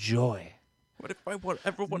 That's the joy. What if I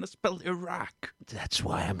ever want to spell Iraq? That's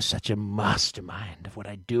why I'm such a mastermind of what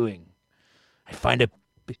I'm doing. I find a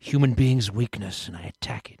human being's weakness and I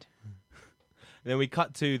attack it. Then we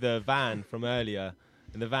cut to the van from earlier,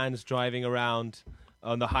 and the van's driving around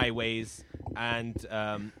on the highways, and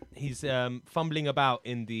he's fumbling about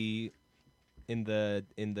in the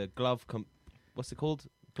glove what's it called?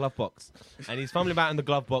 Glove box. And he's fumbling about in the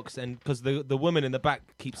glove box, and because the woman in the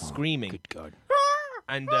back keeps screaming. Good God.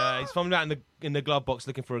 And he's fumbling out in the glove box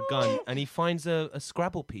looking for a gun, and he finds a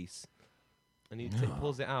Scrabble piece, and he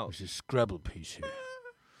pulls it out. There's a Scrabble piece here.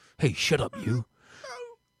 Hey, shut up, you. No,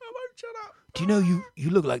 I won't shut up. Do you know you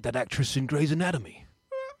look like that actress in Grey's Anatomy?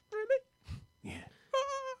 Really? Yeah.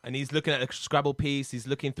 And he's looking at the Scrabble piece, he's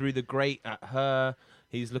looking through the grate at her,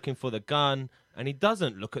 he's looking for the gun, and he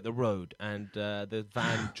doesn't look at the road, and the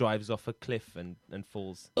van drives off a cliff and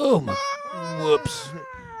falls. Oh, my... Whoops.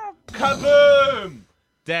 Kaboom!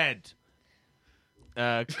 Dead.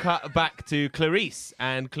 Cut back to Clarice,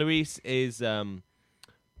 and Clarice is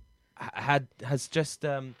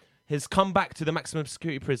has come back to the maximum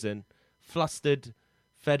security prison, flustered,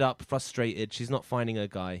 fed up, frustrated. She's not finding her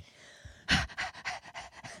guy.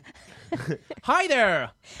 Hi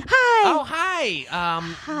there. Hi. Oh, hi.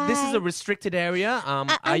 Hi. This is a restricted area.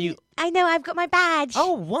 Are you? I know. I've got my badge.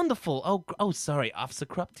 Oh, wonderful. Oh, sorry, Officer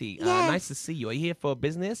Krupti. Yes. Nice to see you. Are you here for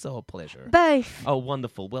business or pleasure? Both. Oh,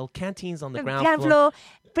 wonderful. Well, canteens on the ground floor.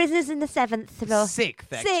 Prisoners in the 7th floor.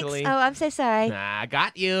 Sixth, actually. 6th. Oh, I'm so sorry. Nah, I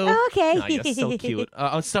got you. Oh, okay. Oh, you're so cute.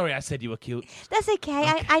 Oh, sorry, I said you were cute. That's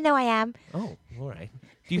okay. I know I am. Oh, all right.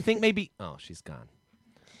 Do you think maybe... Oh, she's gone.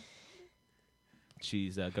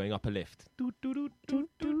 She's going up a lift. La,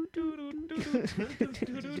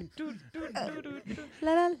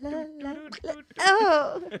 la, la, la, la.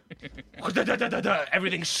 Oh.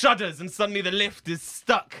 Everything shudders and suddenly the lift is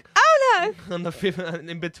stuck. Oh, no. On the fifth,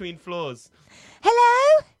 in between floors.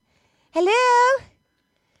 Hello? Hello?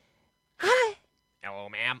 Hi. Hello,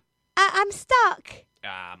 ma'am. I'm stuck.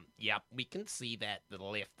 Yep, we can see that the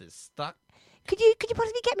lift is stuck. Could you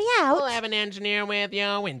possibly get me out? We'll have an engineer with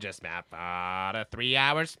you in just about 3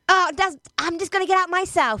 hours. Oh, I'm just going to get out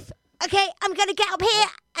myself. Okay, I'm going to get up here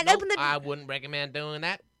and open the... I wouldn't recommend doing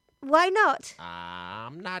that. Why not?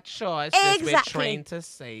 I'm not sure. It's just we're trained to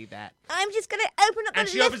say that. I'm just going to open up and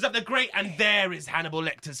the she opens up the grate, and there is Hannibal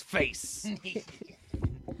Lecter's face.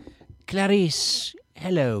 Clarice.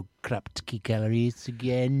 Hello, Kruptki Clarice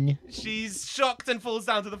again. She's shocked and falls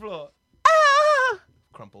down to the floor.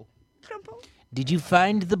 Crumple. Crumple. Did you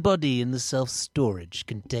find the body in the self-storage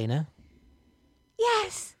container?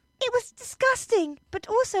 Yes, it was disgusting, but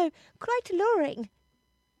also quite alluring.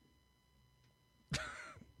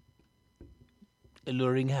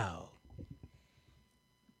 Alluring how?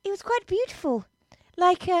 It was quite beautiful,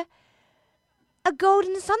 like a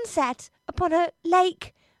golden sunset upon a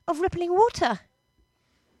lake of rippling water.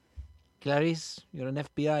 Clarice, you're an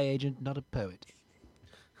FBI agent, not a poet.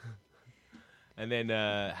 And then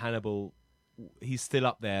Hannibal, he's still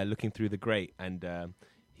up there looking through the grate, and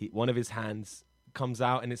one of his hands comes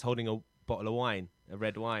out and it's holding a bottle of wine, a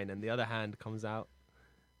red wine, and the other hand comes out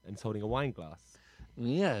and it's holding a wine glass.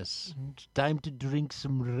 Yes, it's time to drink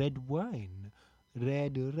some red wine.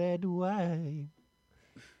 Red wine.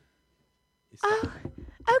 Oh,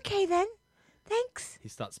 okay then. Thanks. He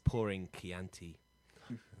starts pouring Chianti.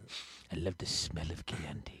 I love the smell of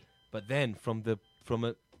Chianti. But then from a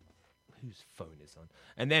whose phone is on?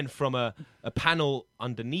 And then from a panel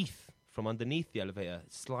underneath the elevator,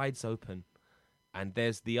 it slides open, and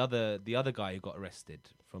there's the other guy who got arrested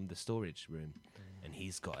from the storage room, and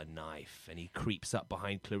he's got a knife, and he creeps up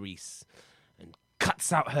behind Clarice and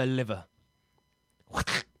cuts out her liver.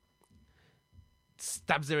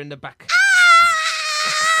 Stabs her in the back.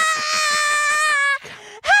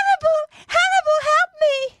 Hannibal, help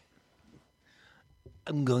me!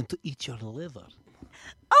 I'm going to eat your liver.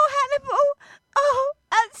 Oh, Hannibal! Oh,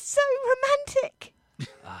 that's so romantic.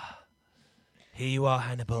 Here you are,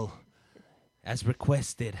 Hannibal. As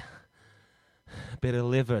requested. A bit of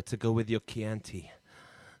liver to go with your Chianti.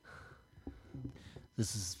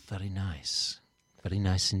 This is very nice. Very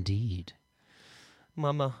nice indeed.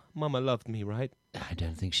 Mama loved me, right? I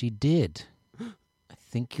don't think she did. I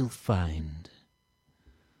think you'll find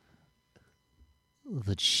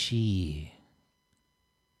that she...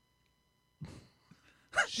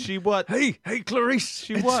 She what? Hey, Clarice.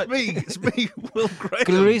 She what? It's me, Will Graham.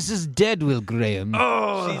 Clarice is dead, Will Graham.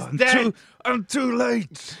 Oh, She's dead. I'm too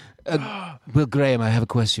late. Will Graham, I have a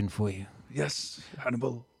question for you. Yes,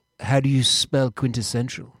 Hannibal. How do you spell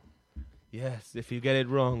quintessential? Yes, if you get it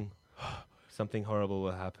wrong, something horrible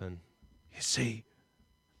will happen. You see,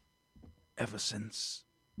 ever since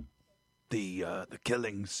the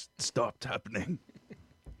killings stopped happening,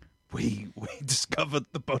 we discovered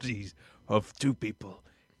the bodies of two people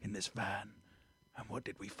in this van. And what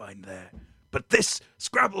did we find there? But this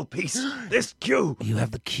Scrabble piece, this cue. You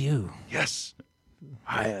have the cue. Yes.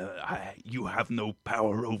 You have no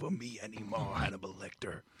power over me anymore, Hannibal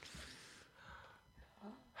Lecter.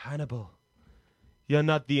 Hannibal, you're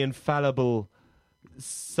not the infallible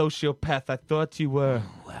sociopath I thought you were.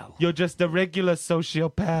 Well. You're just a regular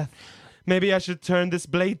sociopath. Maybe I should turn this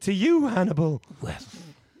blade to you, Hannibal. Well,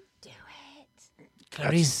 Do it.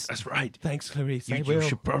 Clarice. That's right. Thanks, Clarice. I You will.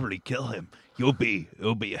 should probably kill him. You'll be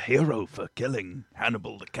a hero for killing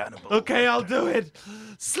Hannibal the cannibal. Okay, I'll do it.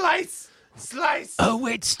 Slice! Slice! Oh,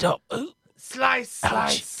 wait, stop. Oh. Slice, Ouch.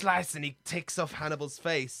 slice, slice. And he takes off Hannibal's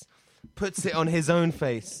face, puts it on his own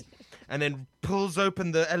face, and then pulls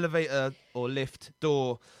open the elevator or lift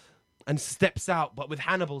door and steps out, but with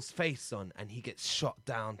Hannibal's face on, and he gets shot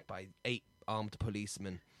down by 8 armed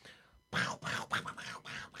policemen.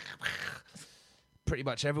 Pretty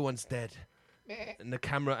much everyone's dead. And the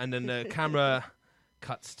camera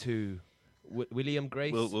cuts to William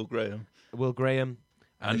Grace, Will Graham. Will Graham,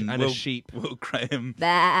 and Will, a sheep. Will Graham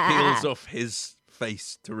Bah. peels off his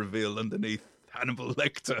face to reveal underneath Hannibal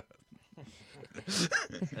Lecter.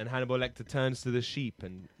 And Hannibal Lecter turns to the sheep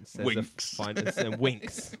and says Winks. and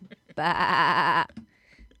winks. Bah.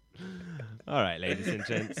 All right, ladies and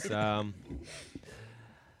gents.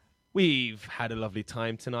 We've had a lovely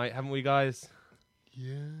time tonight, haven't we, guys?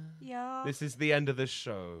 Yeah. This is the end of the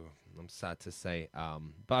show. I'm sad to say.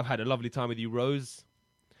 But I've had a lovely time with you, Rose.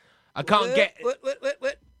 I can't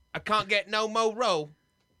I can't get no more row,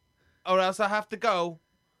 or else I have to go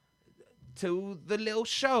to the little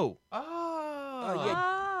show.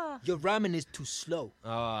 Your ramen is too slow.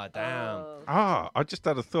 Oh, damn. I just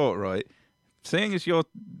had a thought, right? Seeing as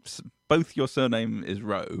both your surname is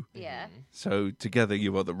Rowe, Yeah. so together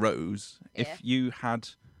you are the Rose. Yeah. If you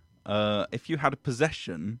had a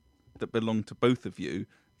possession that belonged to both of you,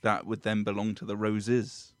 that would then belong to the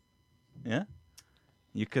Roses. Yeah,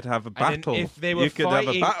 you could have a And then battle. if they were you could have a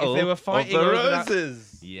fighting- battle if they were fighting of the over that-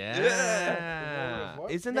 Roses. Yeah.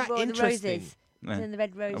 Isn't The that War of the interesting? Roses. Yeah. And the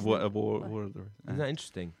Red Rose. A war of the Roses. Isn't that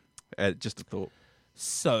interesting? Just a thought.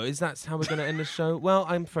 So, is that how we're going to end the show? Well,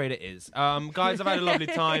 I'm afraid it is. Guys, I've had a lovely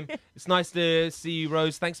time. It's nice to see you,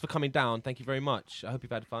 Rose. Thanks for coming down. Thank you very much. I hope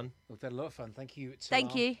you've had fun. We've had a lot of fun. Thank you.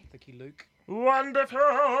 Thank you. Thank you, Luke. Wonderful.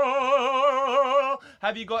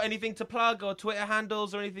 Have you got anything to plug or Twitter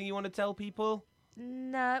handles or anything you want to tell people?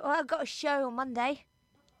 No, well, I've got a show on Monday.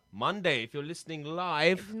 Monday, if you're listening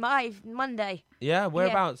live. Monday. Yeah,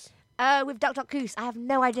 whereabouts? With Dr. Goose. I have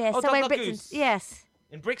no idea. Oh, Somewhere Dr. in Britain. Goose. Yes.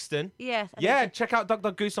 In Brixton? Yes. Yeah, check out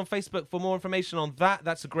Dr. Goose on Facebook for more information on that.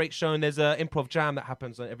 That's a great show, and there's an improv jam that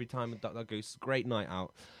happens every time with Dr. Goose. Great night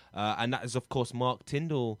out. And that is, of course, Mark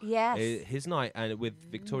Tyndall. Yes. His night, and with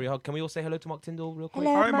Victoria Hogg. Can we all say hello to Mark Tyndall real quick?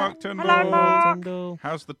 Hello, Hi, Mark Tyndall. Hello, Mark. Tyndall.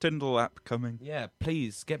 How's the Tyndall app coming? Yeah,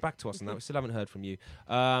 please get back to us on that. We still haven't heard from you.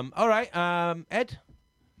 All right, Ed,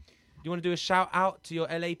 do you want to do a shout out to your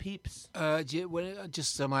LA peeps?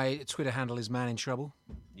 Just my Twitter handle is Man in Trouble.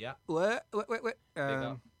 Yeah. Wait.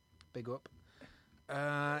 up. Big up.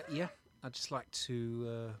 Yeah, I'd just like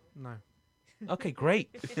to no. Okay, great.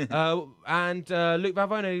 And Luke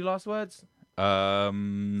Valvone, any last words?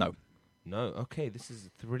 No. No. Okay, this is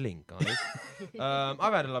thrilling, guys.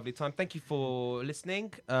 I've had a lovely time. Thank you for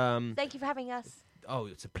listening. Thank you for having us. Oh,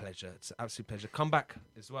 it's a pleasure. It's an absolute pleasure. Come back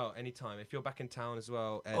as well anytime. If you're back in town as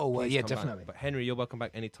well, Ed, please yeah, come back. definitely. But Henry, you're welcome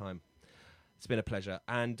back anytime. It's been a pleasure.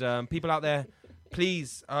 And people out there,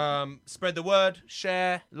 please spread the word,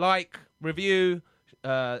 share, like, review,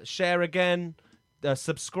 share again,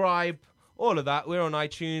 subscribe, all of that. We're on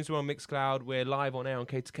iTunes, we're on Mixcloud, we're live on air on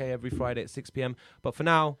K2K every Friday at 6 p.m. But for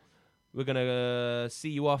now, we're going to see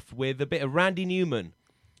you off with a bit of Randy Newman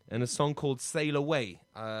and a song called Sail Away.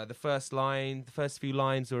 The first few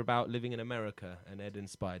lines are about living in America, and Ed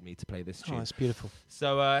inspired me to play this tune. Oh, it's beautiful.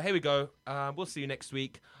 So here we go. We'll see you next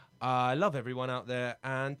week. I love everyone out there,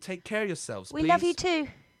 and take care of yourselves, We please. love you too.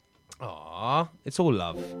 Aww, it's all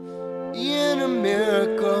love. In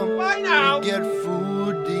America, Bye now. we get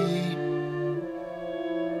food to eat.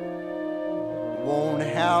 Won't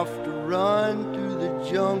have to run through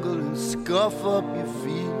the jungle and scuff up your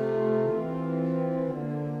feet.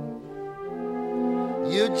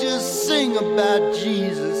 You just sing about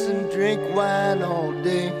Jesus and drink wine all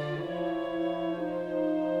day.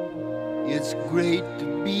 It's great to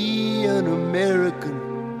be an American.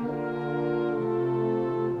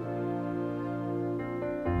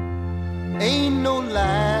 Ain't no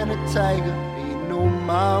lion or tiger, ain't no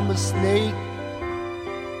mama snake.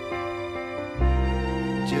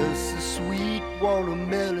 Just a sweet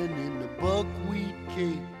watermelon in the buckwheat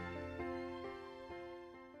cake.